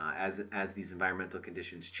conditions. As these environmental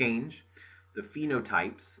conditions change, the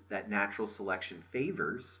phenotypes that natural selection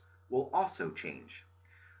favors will also change.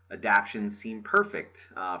 Adaptions seem perfect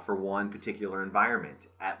for one particular environment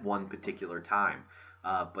at one particular time,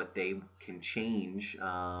 but they can change.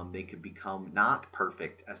 They could become not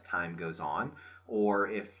perfect as time goes on, or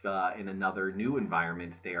if in another new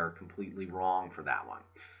environment they are completely wrong for that one.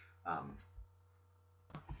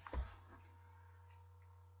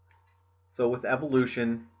 So with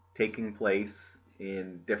evolution taking place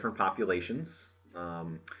in different populations,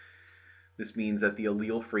 this means that the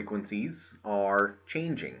allele frequencies are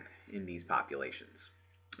changing in these populations.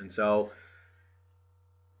 And so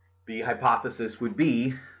The hypothesis would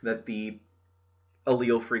be that the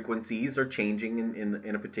allele frequencies are changing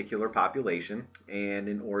in a particular population, and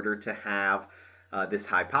in order to have this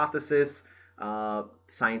hypothesis,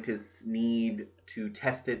 scientists need to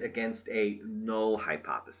test it against a null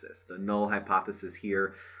hypothesis. The null hypothesis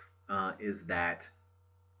here is that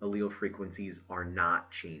allele frequencies are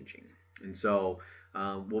not changing. And so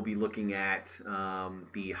we'll be looking at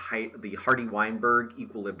the Hardy-Weinberg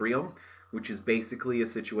equilibrium, which is basically a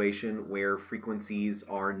situation where frequencies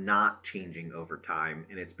are not changing over time,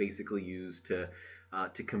 and it's basically used to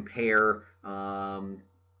compare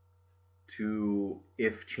to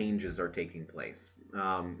if changes are taking place.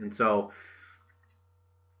 And so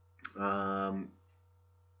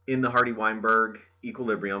in the Hardy-Weinberg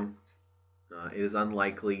equilibrium, it is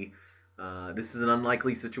unlikely. This is an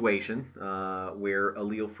unlikely situation where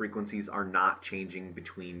allele frequencies are not changing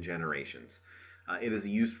between generations. It is a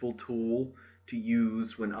useful tool to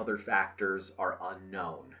use when other factors are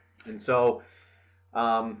unknown. And so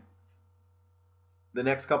the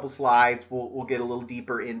next couple slides, we'll get a little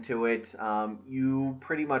deeper into it. You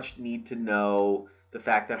pretty much need to know the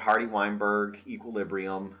fact that Hardy-Weinberg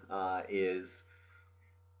equilibrium is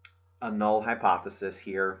a null hypothesis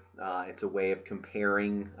here. It's a way of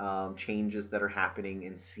comparing changes that are happening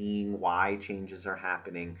and seeing why changes are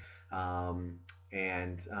happening.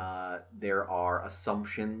 And there are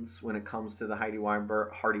assumptions when it comes to the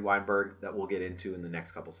Hardy-Weinberg that we'll get into in the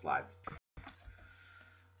next couple slides.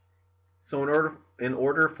 So in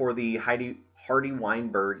order for the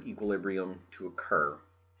Hardy-Weinberg equilibrium to occur,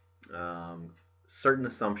 certain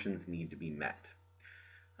assumptions need to be met.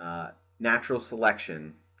 Natural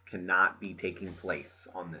selection cannot be taking place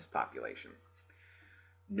on this population.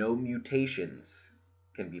 No mutations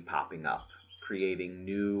can be popping up, creating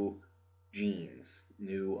new genes,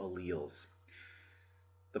 new alleles.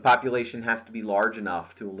 The population has to be large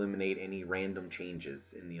enough to eliminate any random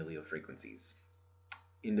changes in the allele frequencies.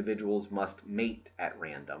 Individuals must mate at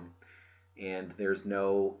random, and there's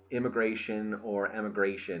no immigration or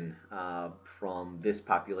emigration from this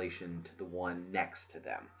population to the one next to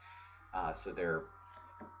them. So they're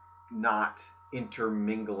not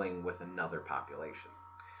intermingling with another population.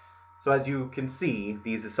 So as you can see,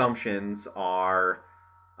 these assumptions are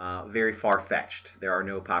very far-fetched. There are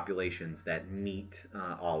no populations that meet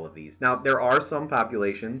all of these. Now, there are some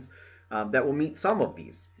populations that will meet some of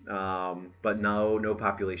these, but no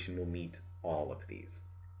population will meet all of these.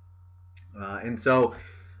 And so,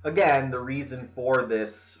 again, the reason for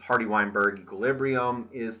this Hardy-Weinberg equilibrium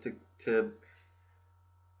is to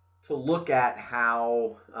look at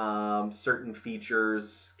how certain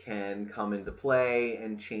features can come into play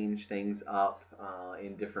and change things up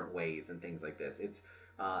in different ways and things like this. It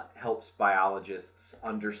helps biologists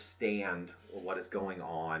understand what is going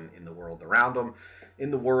on in the world around them. In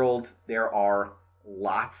the world, there are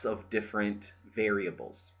lots of different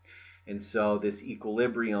variables. And so this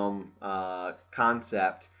equilibrium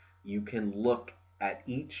concept, you can look at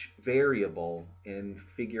each variable and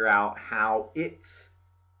figure out how it's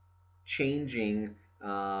changing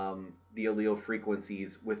the allele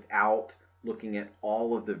frequencies without looking at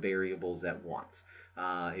all of the variables at once.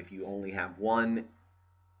 If you only have one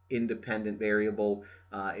independent variable,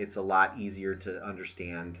 it's a lot easier to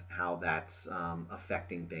understand how that's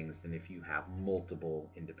affecting things than if you have multiple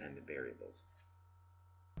independent variables.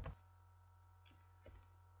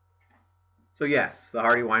 So yes, the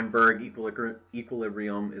Hardy-Weinberg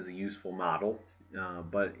equilibrium is a useful model,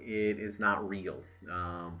 but it is not real.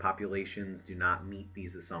 Populations do not meet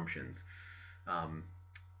these assumptions.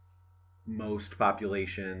 Most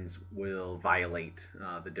populations will violate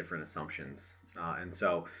the different assumptions. And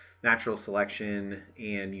so natural selection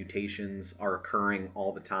and mutations are occurring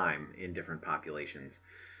all the time in different populations.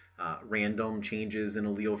 Random changes in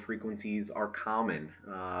allele frequencies are common,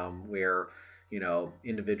 where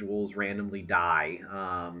individuals randomly die,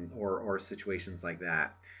 or situations like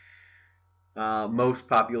that. Most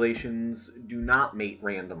populations do not mate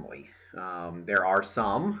randomly. There are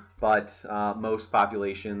some, but most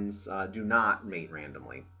populations do not mate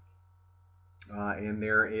randomly. And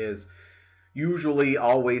there is usually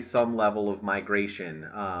always some level of migration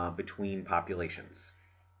between populations.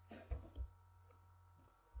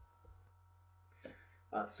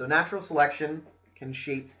 So natural selection can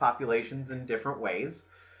shape populations in different ways.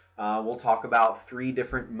 We'll talk about 3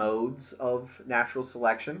 different modes of natural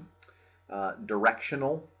selection: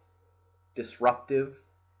 directional, disruptive,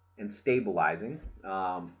 and stabilizing.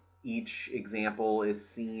 Each example is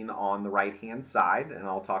seen on the right-hand side, and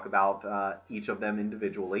I'll talk about each of them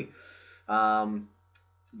individually.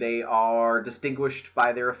 They are distinguished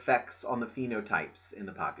by their effects on the phenotypes in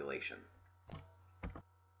the population.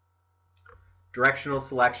 Directional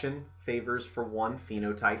selection favors for one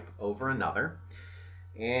phenotype over another.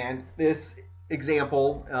 And this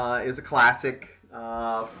example is a classic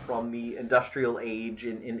from the industrial age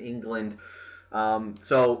in England.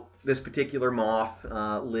 So this particular moth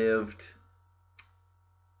lived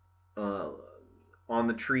on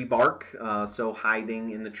the tree bark. So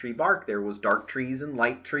hiding in the tree bark, there was dark trees and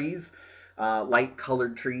light trees. Light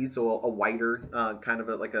colored trees, so a whiter kind of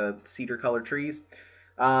like a cedar colored trees.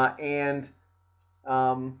 And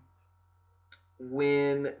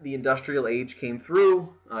when the industrial age came through,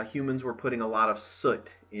 humans were putting a lot of soot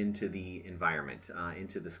into the environment,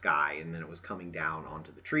 into the sky, and then it was coming down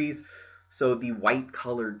onto the trees. So the white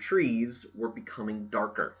colored trees were becoming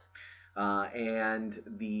darker. And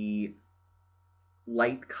the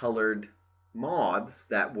light colored moths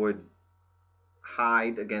that would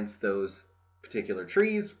hide against those particular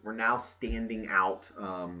trees were now standing out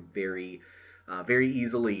very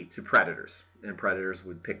easily to predators, and predators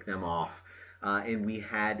would pick them off. And we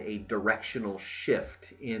had a directional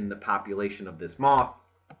shift in the population of this moth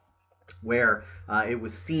where it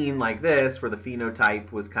was seen like this, where the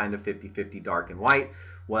phenotype was kind of 50-50 dark and white.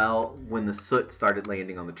 Well, when the soot started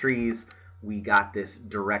landing on the trees, we got this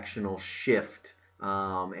directional shift,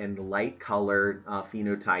 and the light colored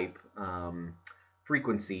phenotype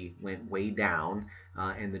frequency went way down,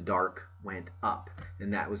 and the dark went up.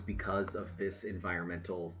 And that was because of this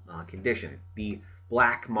environmental condition. The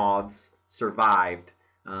black moths survived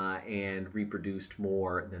and reproduced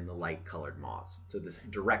more than the light colored moths. So this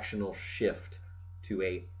directional shift to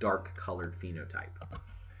a dark colored phenotype.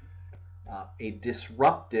 A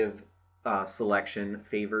disruptive selection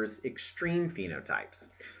favors extreme phenotypes.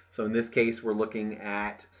 So in this case, we're looking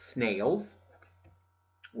at snails,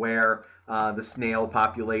 where the snail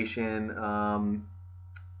population,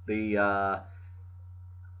 the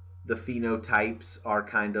phenotypes are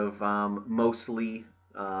kind of mostly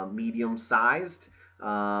medium-sized.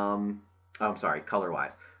 I'm sorry,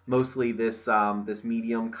 color-wise. Mostly this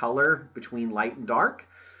medium color between light and dark.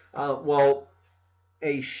 Well,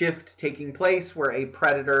 a shift taking place where a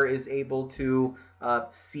predator is able to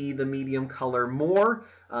see the medium color more,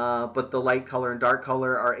 but the light color and dark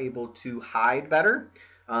color are able to hide better.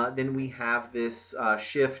 Then we have this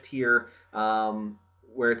shift here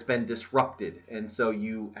where it's been disrupted, and so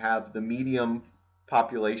you have the medium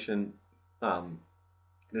population,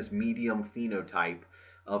 this medium phenotype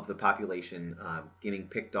of the population getting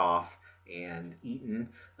picked off and eaten,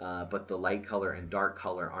 but the light color and dark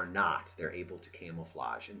color are not. They're able to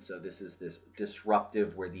camouflage, and so this is this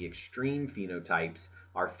disruptive where the extreme phenotypes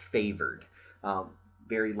are favored.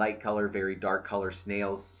 Very light color, very dark color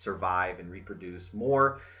snails survive and reproduce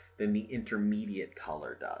more than the intermediate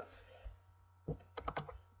color does.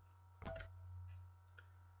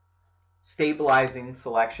 Stabilizing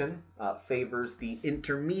selection favors the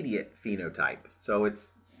intermediate phenotype. So it's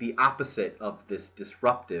the opposite of this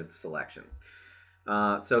disruptive selection.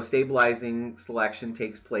 So stabilizing selection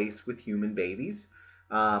takes place with human babies.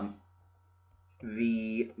 The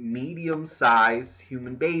medium-sized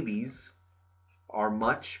human babies are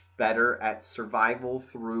much better at survival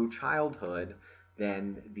through childhood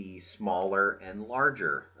than the smaller and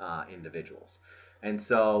larger individuals. And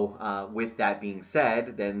so with that being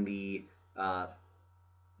said, then the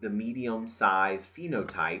medium-sized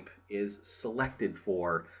phenotype is selected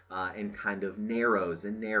for and kind of narrows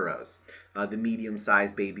and narrows. The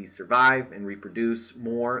medium-sized babies survive and reproduce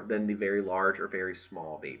more than the very large or very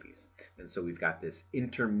small babies. And so we've got this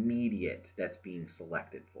intermediate that's being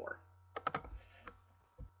selected for.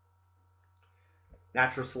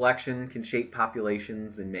 Natural selection can shape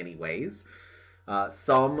populations in many ways.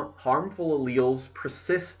 Some harmful alleles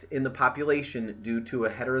persist in the population due to a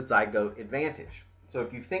heterozygote advantage. So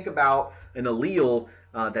if you think about an allele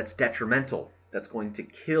that's detrimental, that's going to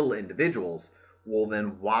kill individuals, well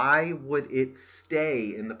then why would it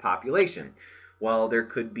stay in the population? Well, there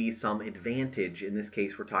could be some advantage. In this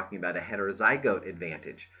case, we're talking about a heterozygote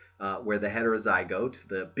advantage, where the heterozygote,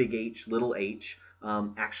 the big H, little h,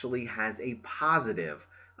 actually has a positive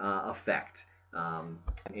effect.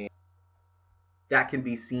 And that can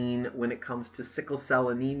be seen when it comes to sickle cell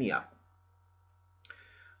anemia.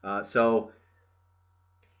 So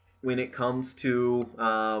when it comes to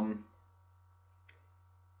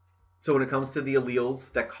the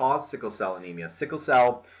alleles that cause sickle cell anemia, sickle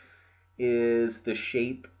cell is the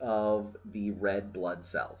shape of the red blood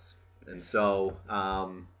cells. And so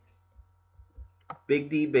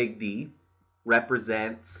big D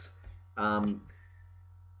represents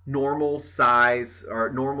normal size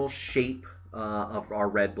or normal shape of our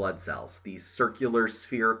red blood cells, these circular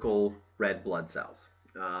spherical red blood cells.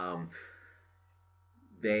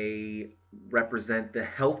 They represent the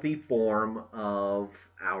healthy form of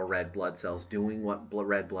our red blood cells doing what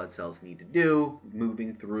red blood cells need to do,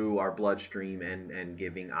 moving through our bloodstream and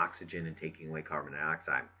giving oxygen and taking away carbon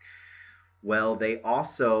dioxide. Well, they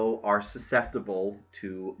also are susceptible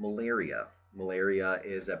to malaria. Malaria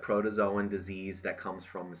is a protozoan disease that comes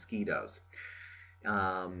from mosquitoes.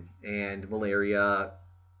 And malaria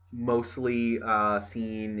mostly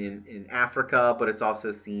seen in Africa, but it's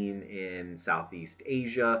also seen in Southeast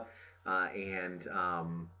Asia and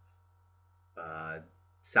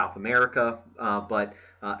South America. But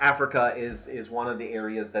Africa is one of the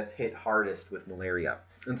areas that's hit hardest with malaria.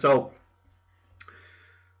 And so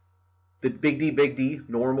the big D,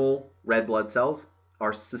 normal red blood cells,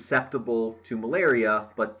 are susceptible to malaria,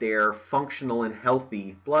 but they're functional and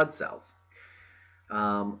healthy blood cells.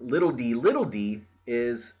 Little d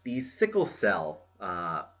is the sickle cell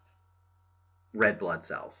red blood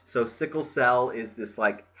cells. So sickle cell is this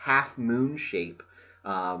like half moon shape.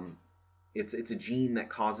 It's a gene that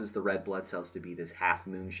causes the red blood cells to be this half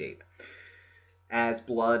moon shape. As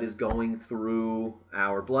blood is going through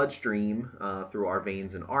our bloodstream, through our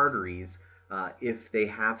veins and arteries, if they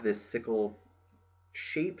have this sickle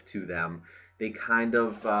shape to them, they kind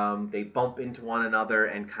of they bump into one another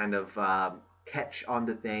and kind of catch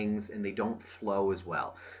onto things, and they don't flow as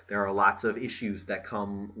well. There are lots of issues that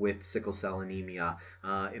come with sickle cell anemia.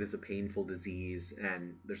 It is a painful disease,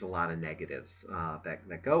 and there's a lot of negatives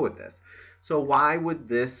that go with this. So why would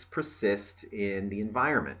this persist in the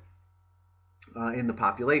environment, in the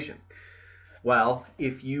population? Well,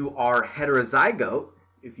 if you are heterozygote,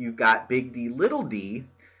 if you've got big D, little d,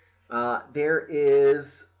 there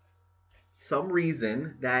is some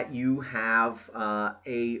reason that you have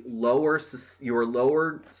your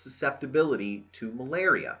lower susceptibility to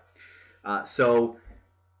malaria. So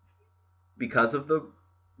because of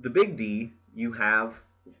the big D, you have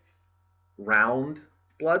round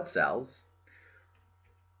blood cells,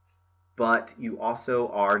 but you also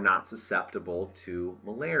are not susceptible to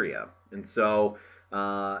malaria. And so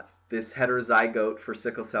this heterozygote for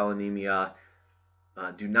sickle cell anemia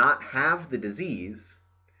do not have the disease,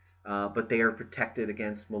 but they are protected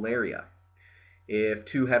against malaria. If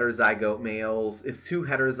two heterozygote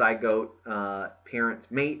parents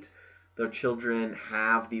mate, their children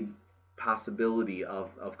have the possibility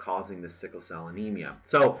of causing this sickle cell anemia.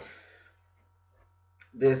 So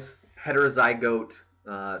this heterozygote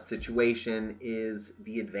situation is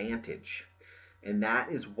the advantage, and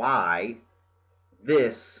that is why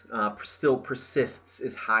this still persists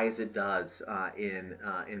as high as it does in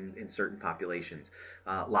certain populations.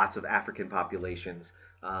 Lots of African populations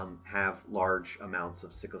have large amounts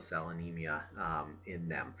of sickle cell anemia in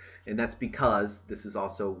them, and that's because this is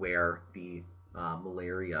also where the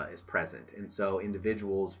malaria is present. And so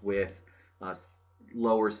individuals with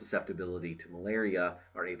lower susceptibility to malaria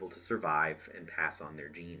are able to survive and pass on their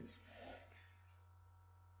genes.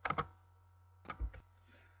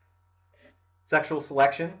 Sexual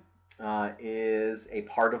selection is a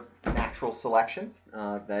part of natural selection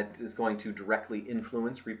that is going to directly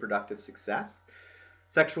influence reproductive success.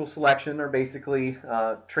 Sexual selection are basically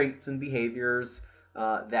traits and behaviors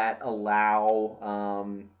that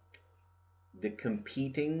allow the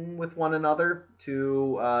competing with one another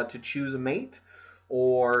to choose a mate,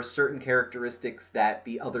 or certain characteristics that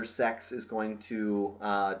the other sex is going to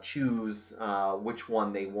choose which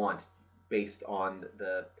one they want based on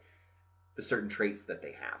the certain traits that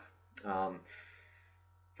they have.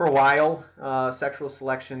 For a while, sexual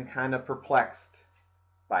selection kind of perplexed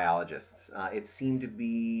biologists. It seemed to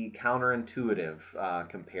be counterintuitive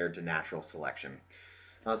compared to natural selection.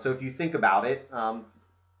 So if you think about it,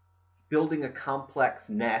 building a complex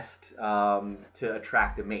nest to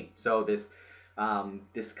attract a mate. So this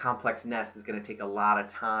complex nest is going to take a lot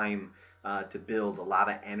of time to build, a lot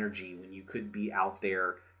of energy, when you could be out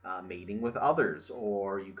there mating with others,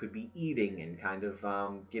 or you could be eating and kind of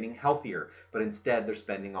getting healthier, but instead they're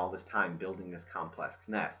spending all this time building this complex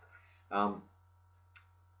nest.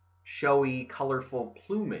 Showy, colorful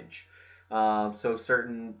plumage. So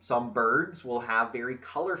some birds will have very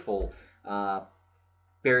colorful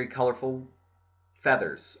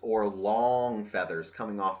feathers, or long feathers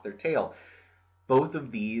coming off their tail. Both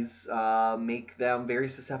of these make them very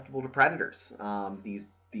susceptible to predators.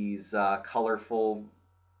 These colorful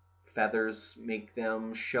feathers make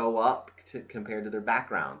them show up compared to their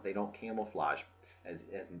background. They don't camouflage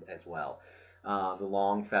as well. The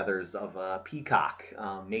long feathers of a peacock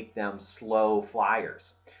make them slow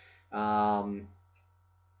flyers. Butting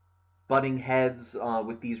heads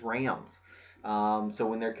with these rams. So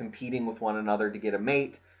when they're competing with one another to get a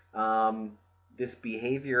mate, this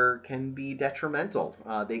behavior can be detrimental.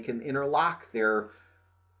 They can interlock their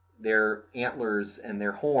antlers and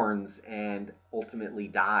their horns and ultimately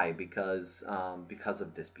die because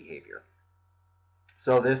of this behavior.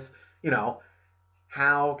 So this, you know,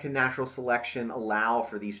 how can natural selection allow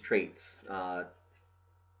for these traits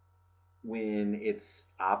when it's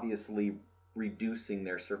obviously reducing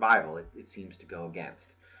their survival? It seems to go against.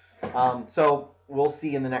 So we'll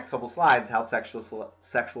see in the next couple slides how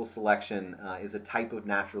sexual selection is a type of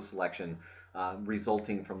natural selection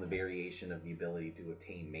resulting from the variation of the ability to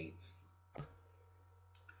obtain mates.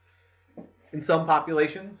 In some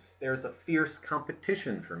populations, there's a fierce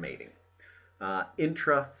competition for mating.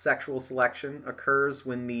 Intrasexual selection occurs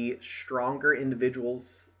when the stronger individuals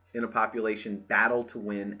in a population battle to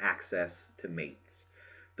win access to mates.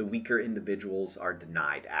 The weaker individuals are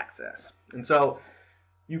denied access. And so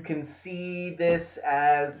you can see this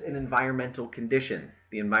as an environmental condition.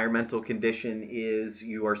 The environmental condition is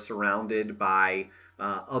you are surrounded by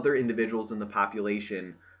other individuals in the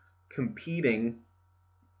population competing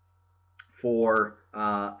for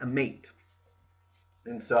a mate.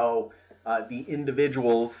 And so the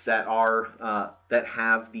individuals that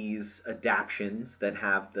have these adaptions, that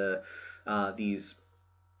have these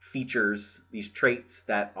features, these traits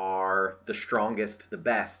that are the strongest, the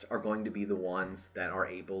best, are going to be the ones that are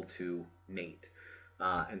able to mate.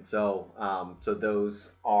 And so those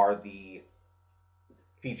are the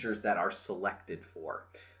features that are selected for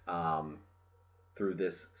through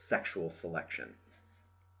this sexual selection.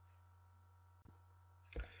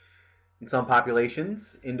 In some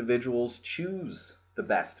populations, individuals choose the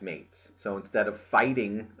best mates. So instead of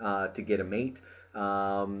fighting to get a mate,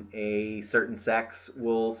 a certain sex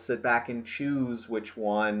will sit back and choose which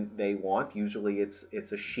one they want. Usually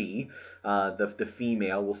it's a she. The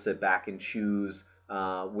female will sit back and choose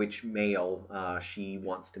which male she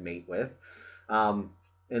wants to mate with. And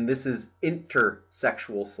this is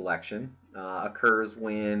intersexual selection. Occurs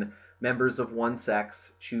when members of one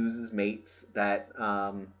sex chooses mates that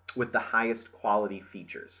with the highest quality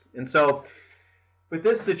features. And so with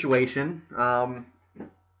this situation,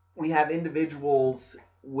 we have individuals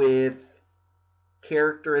with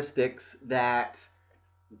characteristics that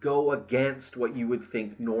go against what you would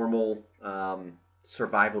think normal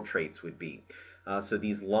survival traits would be. So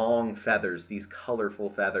these long feathers, these colorful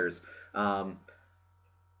feathers,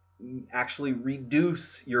 actually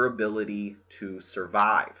reduce your ability to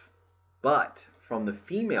survive. But from the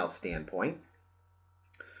female standpoint,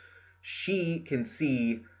 she can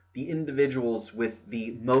see the individuals with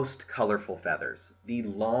the most colorful feathers, the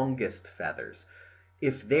longest feathers.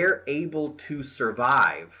 If they're able to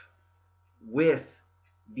survive with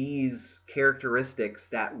these characteristics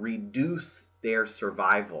that reduce their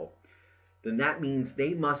survival, then that means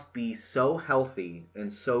they must be so healthy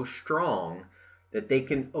and so strong that they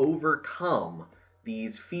can overcome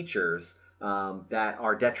these features that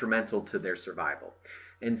are detrimental to their survival.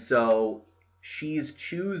 And so she's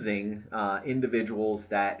choosing individuals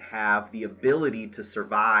that have the ability to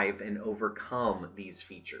survive and overcome these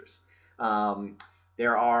features.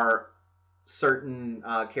 There are certain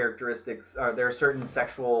characteristics, there are certain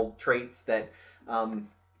sexual traits that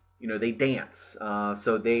they dance.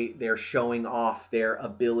 So they're showing off their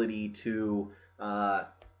ability to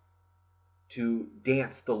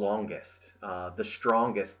dance the longest, the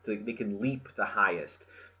strongest. They can leap the highest.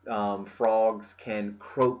 Frogs can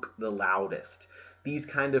croak the loudest. These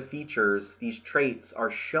kind of features, these traits,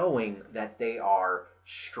 are showing that they are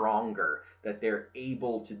stronger, that they're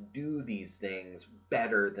able to do these things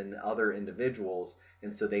better than other individuals,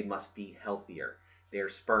 and so they must be healthier. Their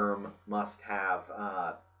sperm must have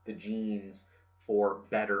the genes for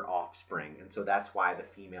better offspring, and so that's why the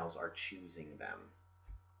females are choosing them.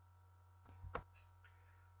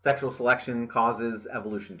 Sexual selection causes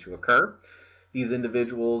evolution to occur. These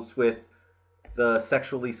individuals with the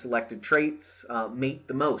sexually selected traits mate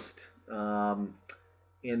the most, and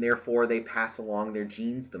therefore they pass along their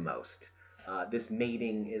genes the most. This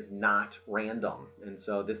mating is not random, and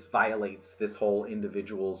so this violates this whole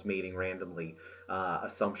individuals mating randomly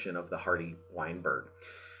assumption of the Hardy-Weinberg.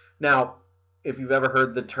 Now, if you've ever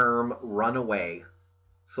heard the term runaway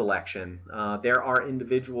selection, there are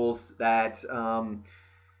individuals that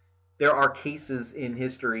there are cases in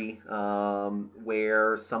history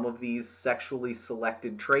where some of these sexually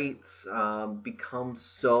selected traits become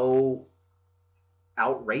so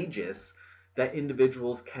outrageous that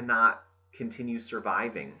individuals cannot continue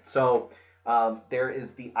surviving. So there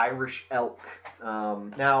is the Irish elk.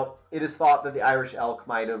 Now, it is thought that the Irish elk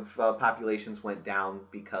might have, populations went down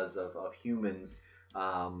because of humans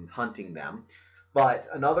hunting them. But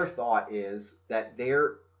another thought is that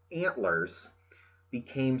their antlers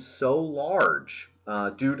became so large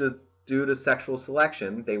due to sexual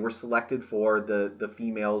selection. They were selected for the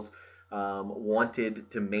females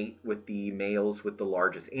wanted to mate with the males with the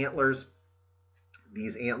largest antlers.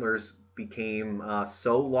 These antlers became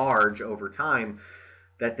so large over time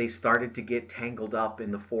that they started to get tangled up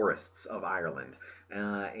in the forests of Ireland,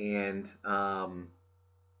 and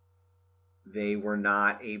they were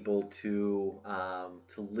not able to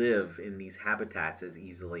live in these habitats as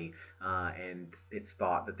easily, and it's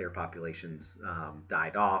thought that their populations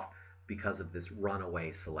died off because of this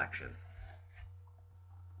runaway selection.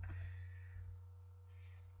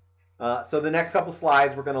 So the next couple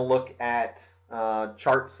slides, we're going to look at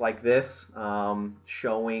charts like this,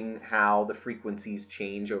 showing how the frequencies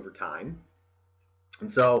change over time.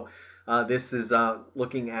 And so this is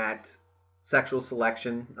looking at sexual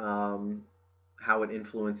selection, how it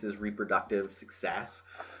influences reproductive success.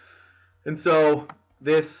 And so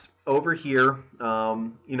this over here,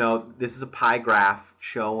 this is a pie graph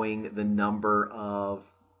showing the number of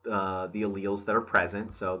the alleles that are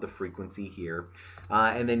present, so the frequency here.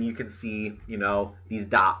 And then you can see, these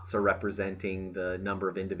dots are representing the number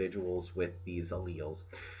of individuals with these alleles.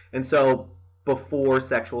 And so before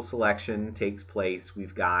sexual selection takes place,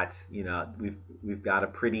 we've got, we've got a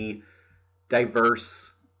pretty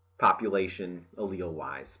diverse population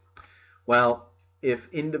allele-wise. Well, if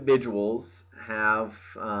individuals have,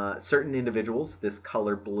 certain individuals, this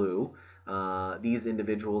color blue, these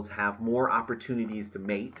individuals have more opportunities to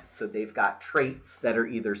mate, so they've got traits that are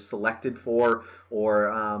either selected for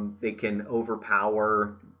or they can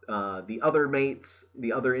overpower the other mates,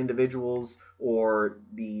 the other individuals, or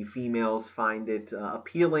the females find it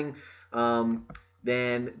appealing,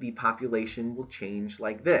 then the population will change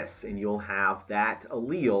like this, and you'll have that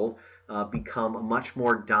allele become a much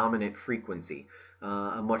more dominant frequency.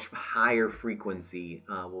 A much higher frequency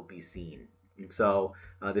will be seen. And so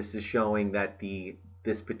this is showing that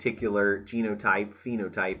this particular genotype,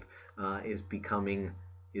 phenotype,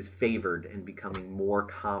 is favored and becoming more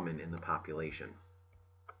common in the population,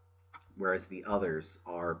 whereas the others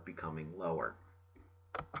are becoming lower.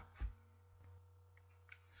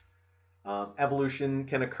 Evolution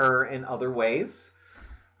can occur in other ways.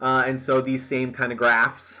 And so these same kind of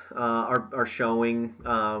graphs are showing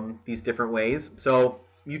these different ways. So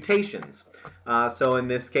mutations. So in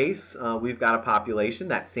this case, we've got a population,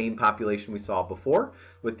 that same population we saw before,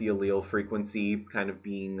 with the allele frequency kind of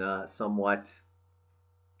being somewhat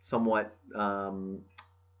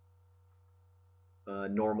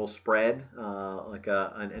normal spread, like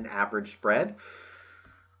an average spread.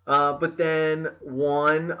 But then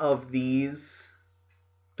one of these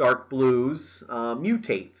dark blues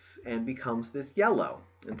mutates and becomes this yellow.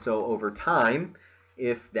 And so over time,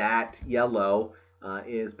 if that yellow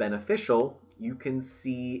is beneficial, you can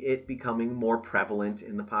see it becoming more prevalent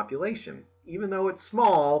in the population. Even though it's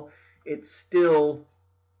small, it's still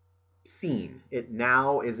seen. It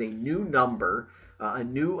now is a new number, a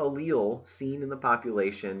new allele seen in the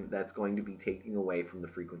population that's going to be taking away from the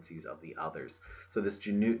frequencies of the others. So this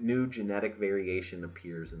new genetic variation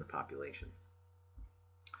appears in the population.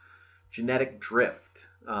 Genetic drift.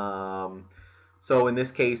 So in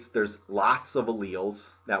this case, there's lots of alleles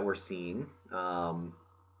that we're seeing,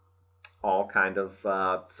 all kind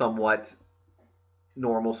of somewhat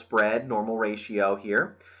normal spread, normal ratio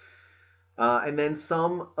here. And then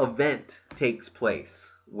some event takes place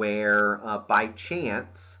where by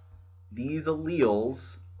chance these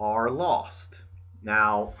alleles are lost.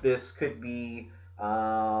 Now this could be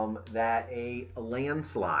that a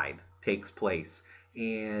landslide takes place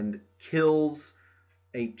and kills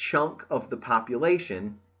a chunk of the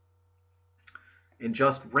population, and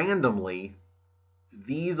just randomly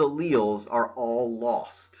these alleles are all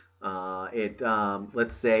lost.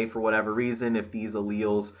 Let's say for whatever reason, if these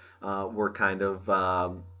alleles were kind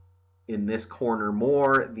of in this corner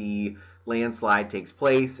more, the landslide takes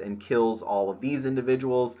place and kills all of these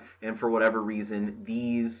individuals, and for whatever reason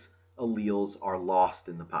these alleles are lost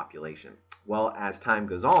in the population. Well, as time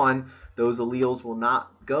goes on, those alleles will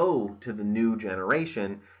not go to the new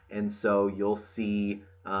generation, and so you'll see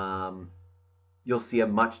a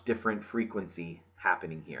much different frequency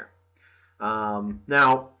happening here.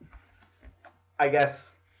 Now, I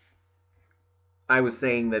guess I was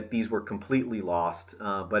saying that these were completely lost,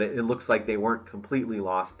 but it looks like they weren't completely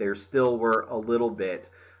lost. There still were a little bit,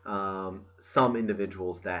 some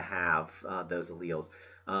individuals that have those alleles,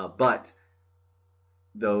 but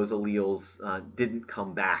those alleles didn't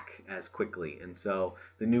come back as quickly, and so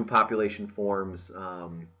the new population forms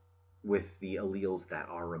with the alleles that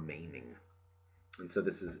are remaining. And so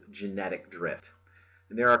this is genetic drift.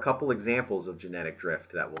 And there are a couple examples of genetic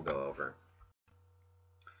drift that we'll go over.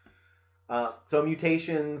 So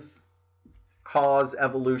mutations cause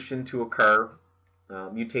evolution to occur.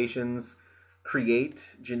 Mutations create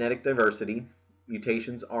genetic diversity.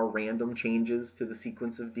 Mutations are random changes to the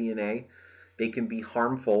sequence of DNA. They can be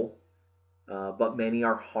harmful, but many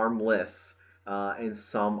are harmless, and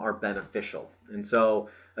some are beneficial. And so,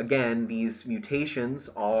 again, these mutations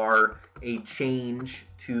are a change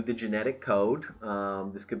to the genetic code.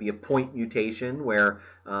 This could be a point mutation where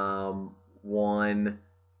one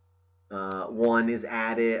is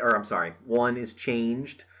added, or I'm sorry, one is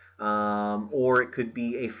changed, or it could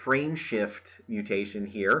be a frame shift mutation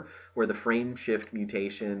here, where the frame shift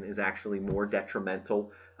mutation is actually more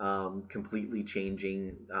detrimental, completely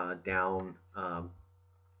changing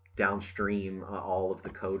downstream all of the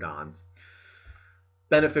codons.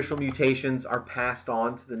 Beneficial mutations are passed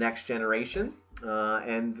on to the next generation,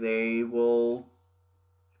 and they will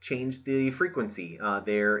change the frequency.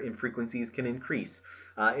 Their frequencies can increase.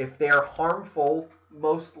 If they are harmful,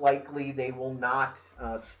 most likely they will not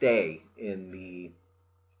stay in the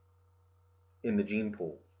gene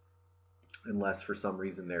pool, unless for some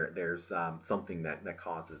reason there's something that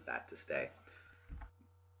causes that to stay.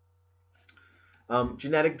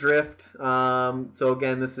 Genetic drift. So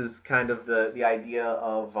again, this is kind of the idea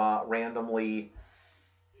of randomly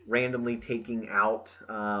taking out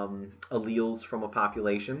alleles from a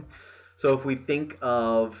population. So if we think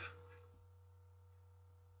of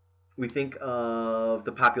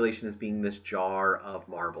the population as being this jar of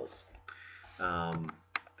marbles,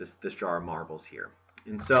 this jar of marbles here,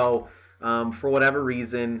 and so for whatever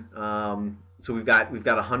reason, so we've got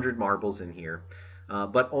 100 marbles in here,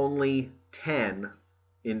 but only 10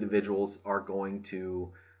 individuals are going to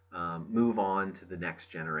move on to the next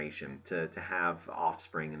generation, to have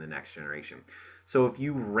offspring in the next generation. So if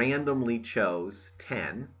you randomly chose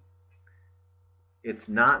 10, it's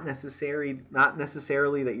not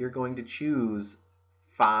necessarily that you're going to choose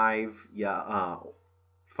five yellow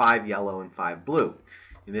and 5 blue.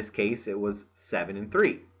 In this case, it was 7 and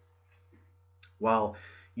 3. Well,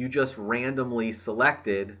 you just randomly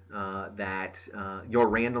selected your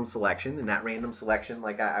random selection, and that random selection,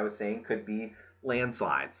 like I was saying, could be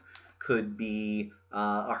landslides, could be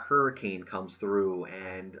a hurricane comes through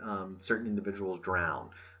and certain individuals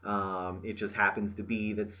drown. It just happens to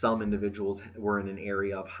be that some individuals were in an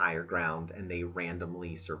area of higher ground and they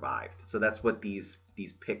randomly survived. So that's what these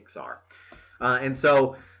picks are. And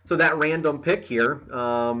so that random pick here,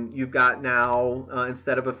 you've got now,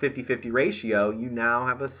 instead of a 50-50 ratio, you now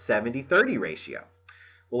have a 70-30 ratio.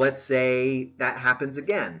 Well, let's say that happens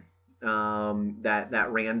again. That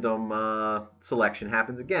random selection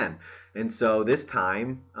happens again. And so this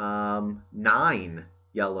time, 9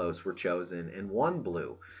 yellows were chosen and 1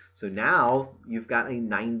 blue. So now you've got a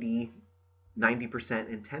 90% and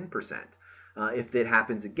 10%. If it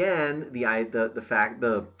happens again,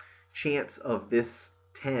 the chance of this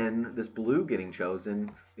blue getting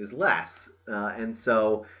chosen is less, and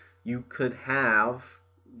so you could have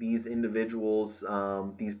these individuals,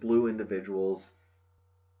 these blue individuals,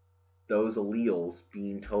 those alleles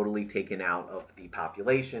being totally taken out of the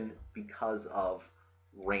population because of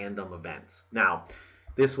random events. Now,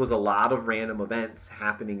 this was a lot of random events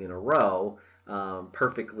happening in a row,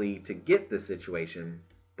 perfectly to get this situation,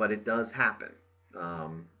 but it does happen.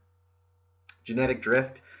 Genetic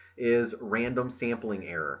drift is random sampling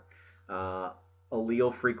error.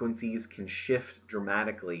 Allele frequencies can shift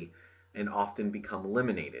dramatically and often become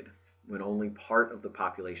eliminated when only part of the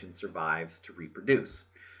population survives to reproduce.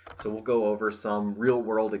 So we'll go over some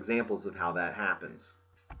real-world examples of how that happens.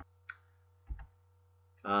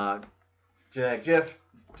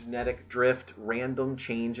 Genetic drift, random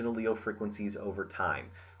change in allele frequencies over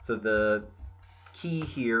time. So the key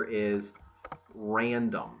here is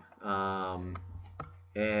random.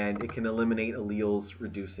 And it can eliminate alleles,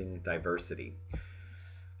 reducing diversity.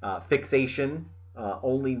 Fixation,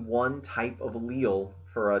 only one type of allele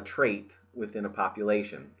for a trait within a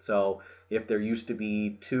population. So if there used to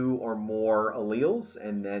be 2 or more alleles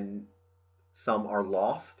and then some are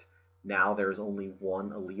lost, now there's only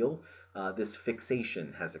 1 allele. This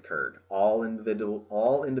fixation has occurred. All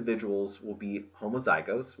individuals will be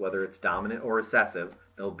homozygous, whether it's dominant or recessive,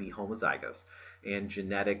 they'll be homozygous, and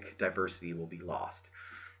genetic diversity will be lost.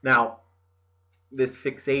 Now, this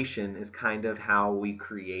fixation is kind of how we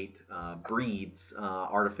create breeds,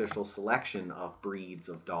 artificial selection of breeds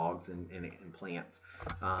of dogs and plants.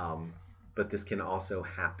 But this can also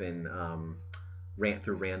happen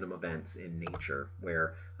through random events in nature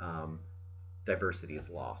where diversity is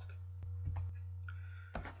lost.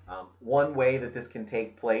 One way that this can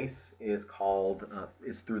take place is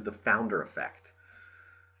through the founder effect.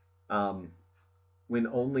 when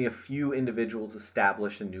only a few individuals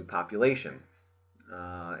establish a new population.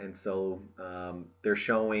 And so they're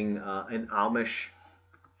showing an Amish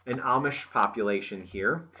population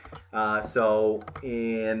here. So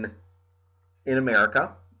in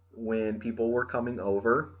America, when people were coming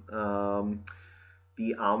over,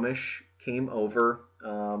 the Amish came over,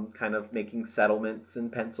 kind of making settlements in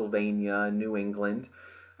Pennsylvania and New England.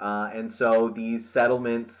 And so these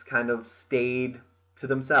settlements kind of stayed to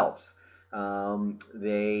themselves.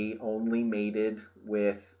 They only mated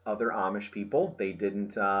with other Amish people. They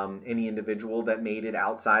didn't, any individual that mated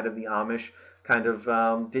outside of the Amish kind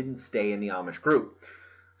of didn't stay in the Amish group.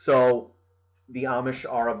 So the Amish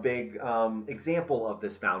are a big example of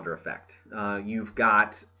this founder effect. You've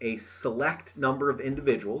got a select number of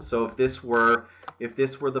individuals. So if this were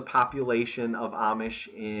the population of Amish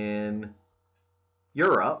in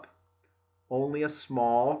Europe, only a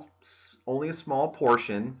small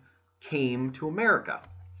portion came to America.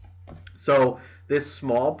 So this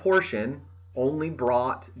small portion only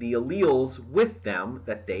brought the alleles with them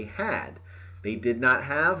that they had. They did not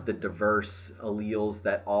have the diverse alleles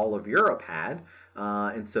that all of Europe had,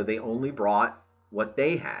 and so they only brought what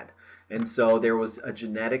they had. And so there was a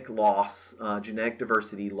genetic loss, genetic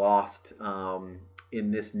diversity lost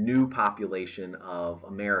in this new population of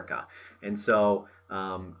America. And so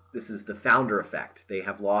this is the founder effect. They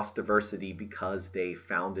have lost diversity because they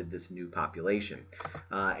founded this new population.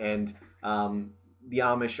 And the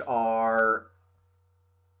Amish are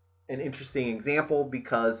an interesting example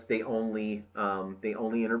because they only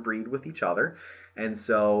interbreed with each other, and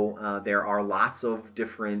so there are lots of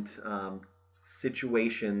different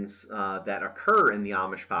situations that occur in the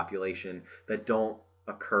Amish population that don't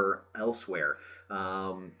occur elsewhere.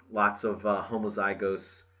 Lots of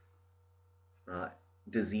homozygous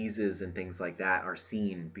diseases and things like that are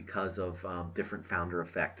seen because of different founder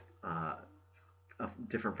effects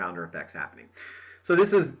happening. So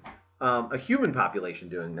this is a human population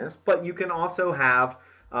doing this, but you can also have,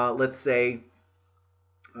 let's say,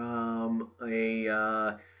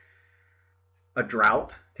 a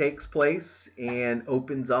drought takes place and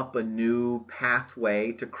opens up a new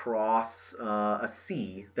pathway to cross a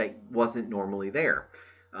sea that wasn't normally there.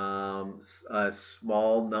 A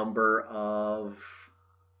small number of,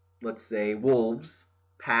 let's say, wolves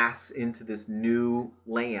pass into this new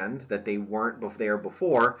land that they weren't there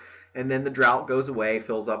before, and then the drought goes away,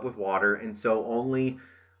 fills up with water, and so only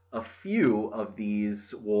a few of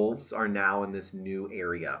these wolves are now in this new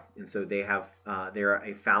area, and so they're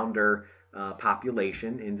a founder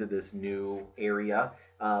population into this new area,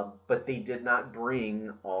 but they did not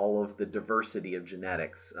bring all of the diversity of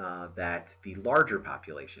genetics that the larger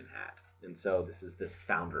population had, and so this is this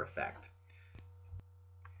founder effect.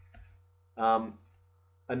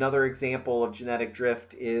 Another example of genetic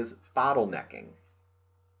drift is bottlenecking.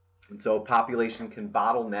 And so population can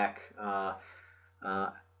bottleneck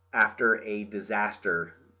after a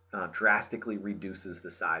disaster drastically reduces the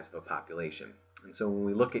size of a population. And so when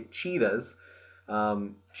we look at cheetahs,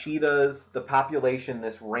 the population,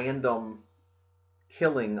 this random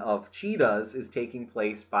killing of cheetahs is taking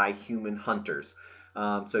place by human hunters.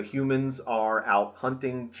 So humans are out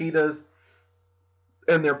hunting cheetahs,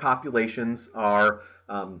 and their populations are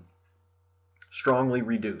strongly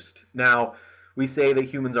reduced. Now, we say that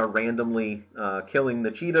humans are randomly killing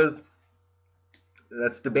the cheetahs.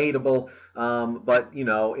 That's debatable, but you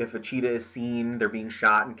know, if a cheetah is seen, they're being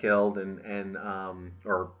shot and killed and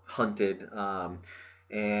or hunted,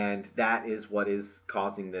 and that is what is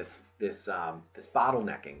causing this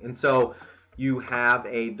bottlenecking. And so you have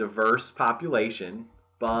a diverse population,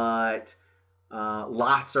 but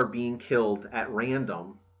lots are being killed at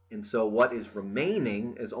random, and so what is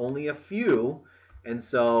remaining is only a few, and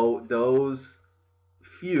so those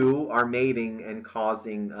few are mating and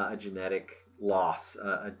causing a genetic loss.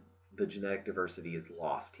 The genetic diversity is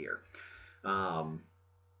lost here. Kind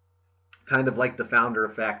of like the founder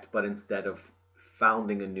effect, but instead of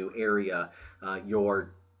founding a new area,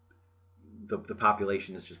 the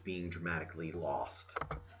population is just being dramatically lost.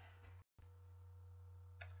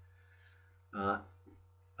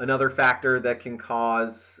 Another factor that can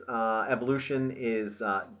cause evolution is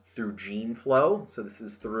through gene flow. So this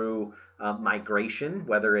is through migration,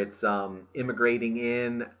 whether it's immigrating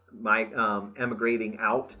in, emigrating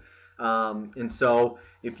out. And so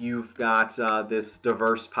if you've got this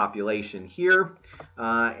diverse population here,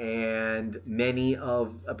 and many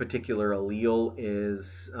of a particular allele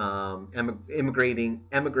is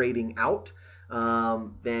emigrating out,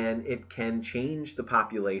 then it can change the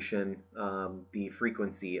population, the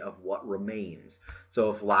frequency of what remains.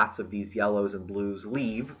 So if lots of these yellows and blues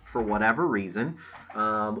leave for whatever reason,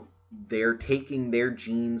 they're taking their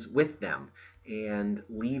genes with them and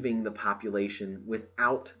leaving the population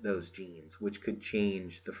without those genes, which could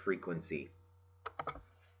change the frequency.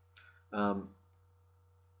 Um,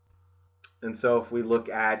 and so if we look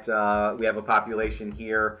at, we have a population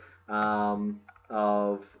here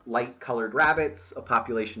of light-colored rabbits, a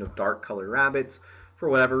population of dark-colored rabbits. For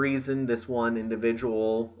whatever reason, this one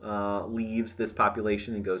individual leaves this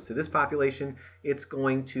population and goes to this population, it's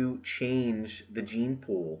going to change the gene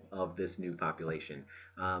pool of this new population.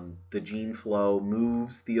 The gene flow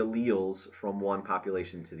moves the alleles from one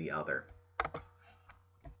population to the other.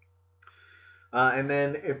 And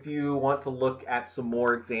then if you want to look at some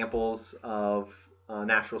more examples of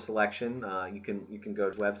natural selection, you can go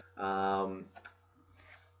to websites.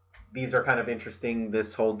 These are kind of interesting.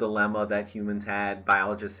 This whole dilemma that humans had,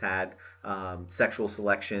 biologists had, sexual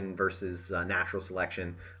selection versus natural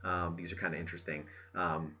selection. These are kind of interesting.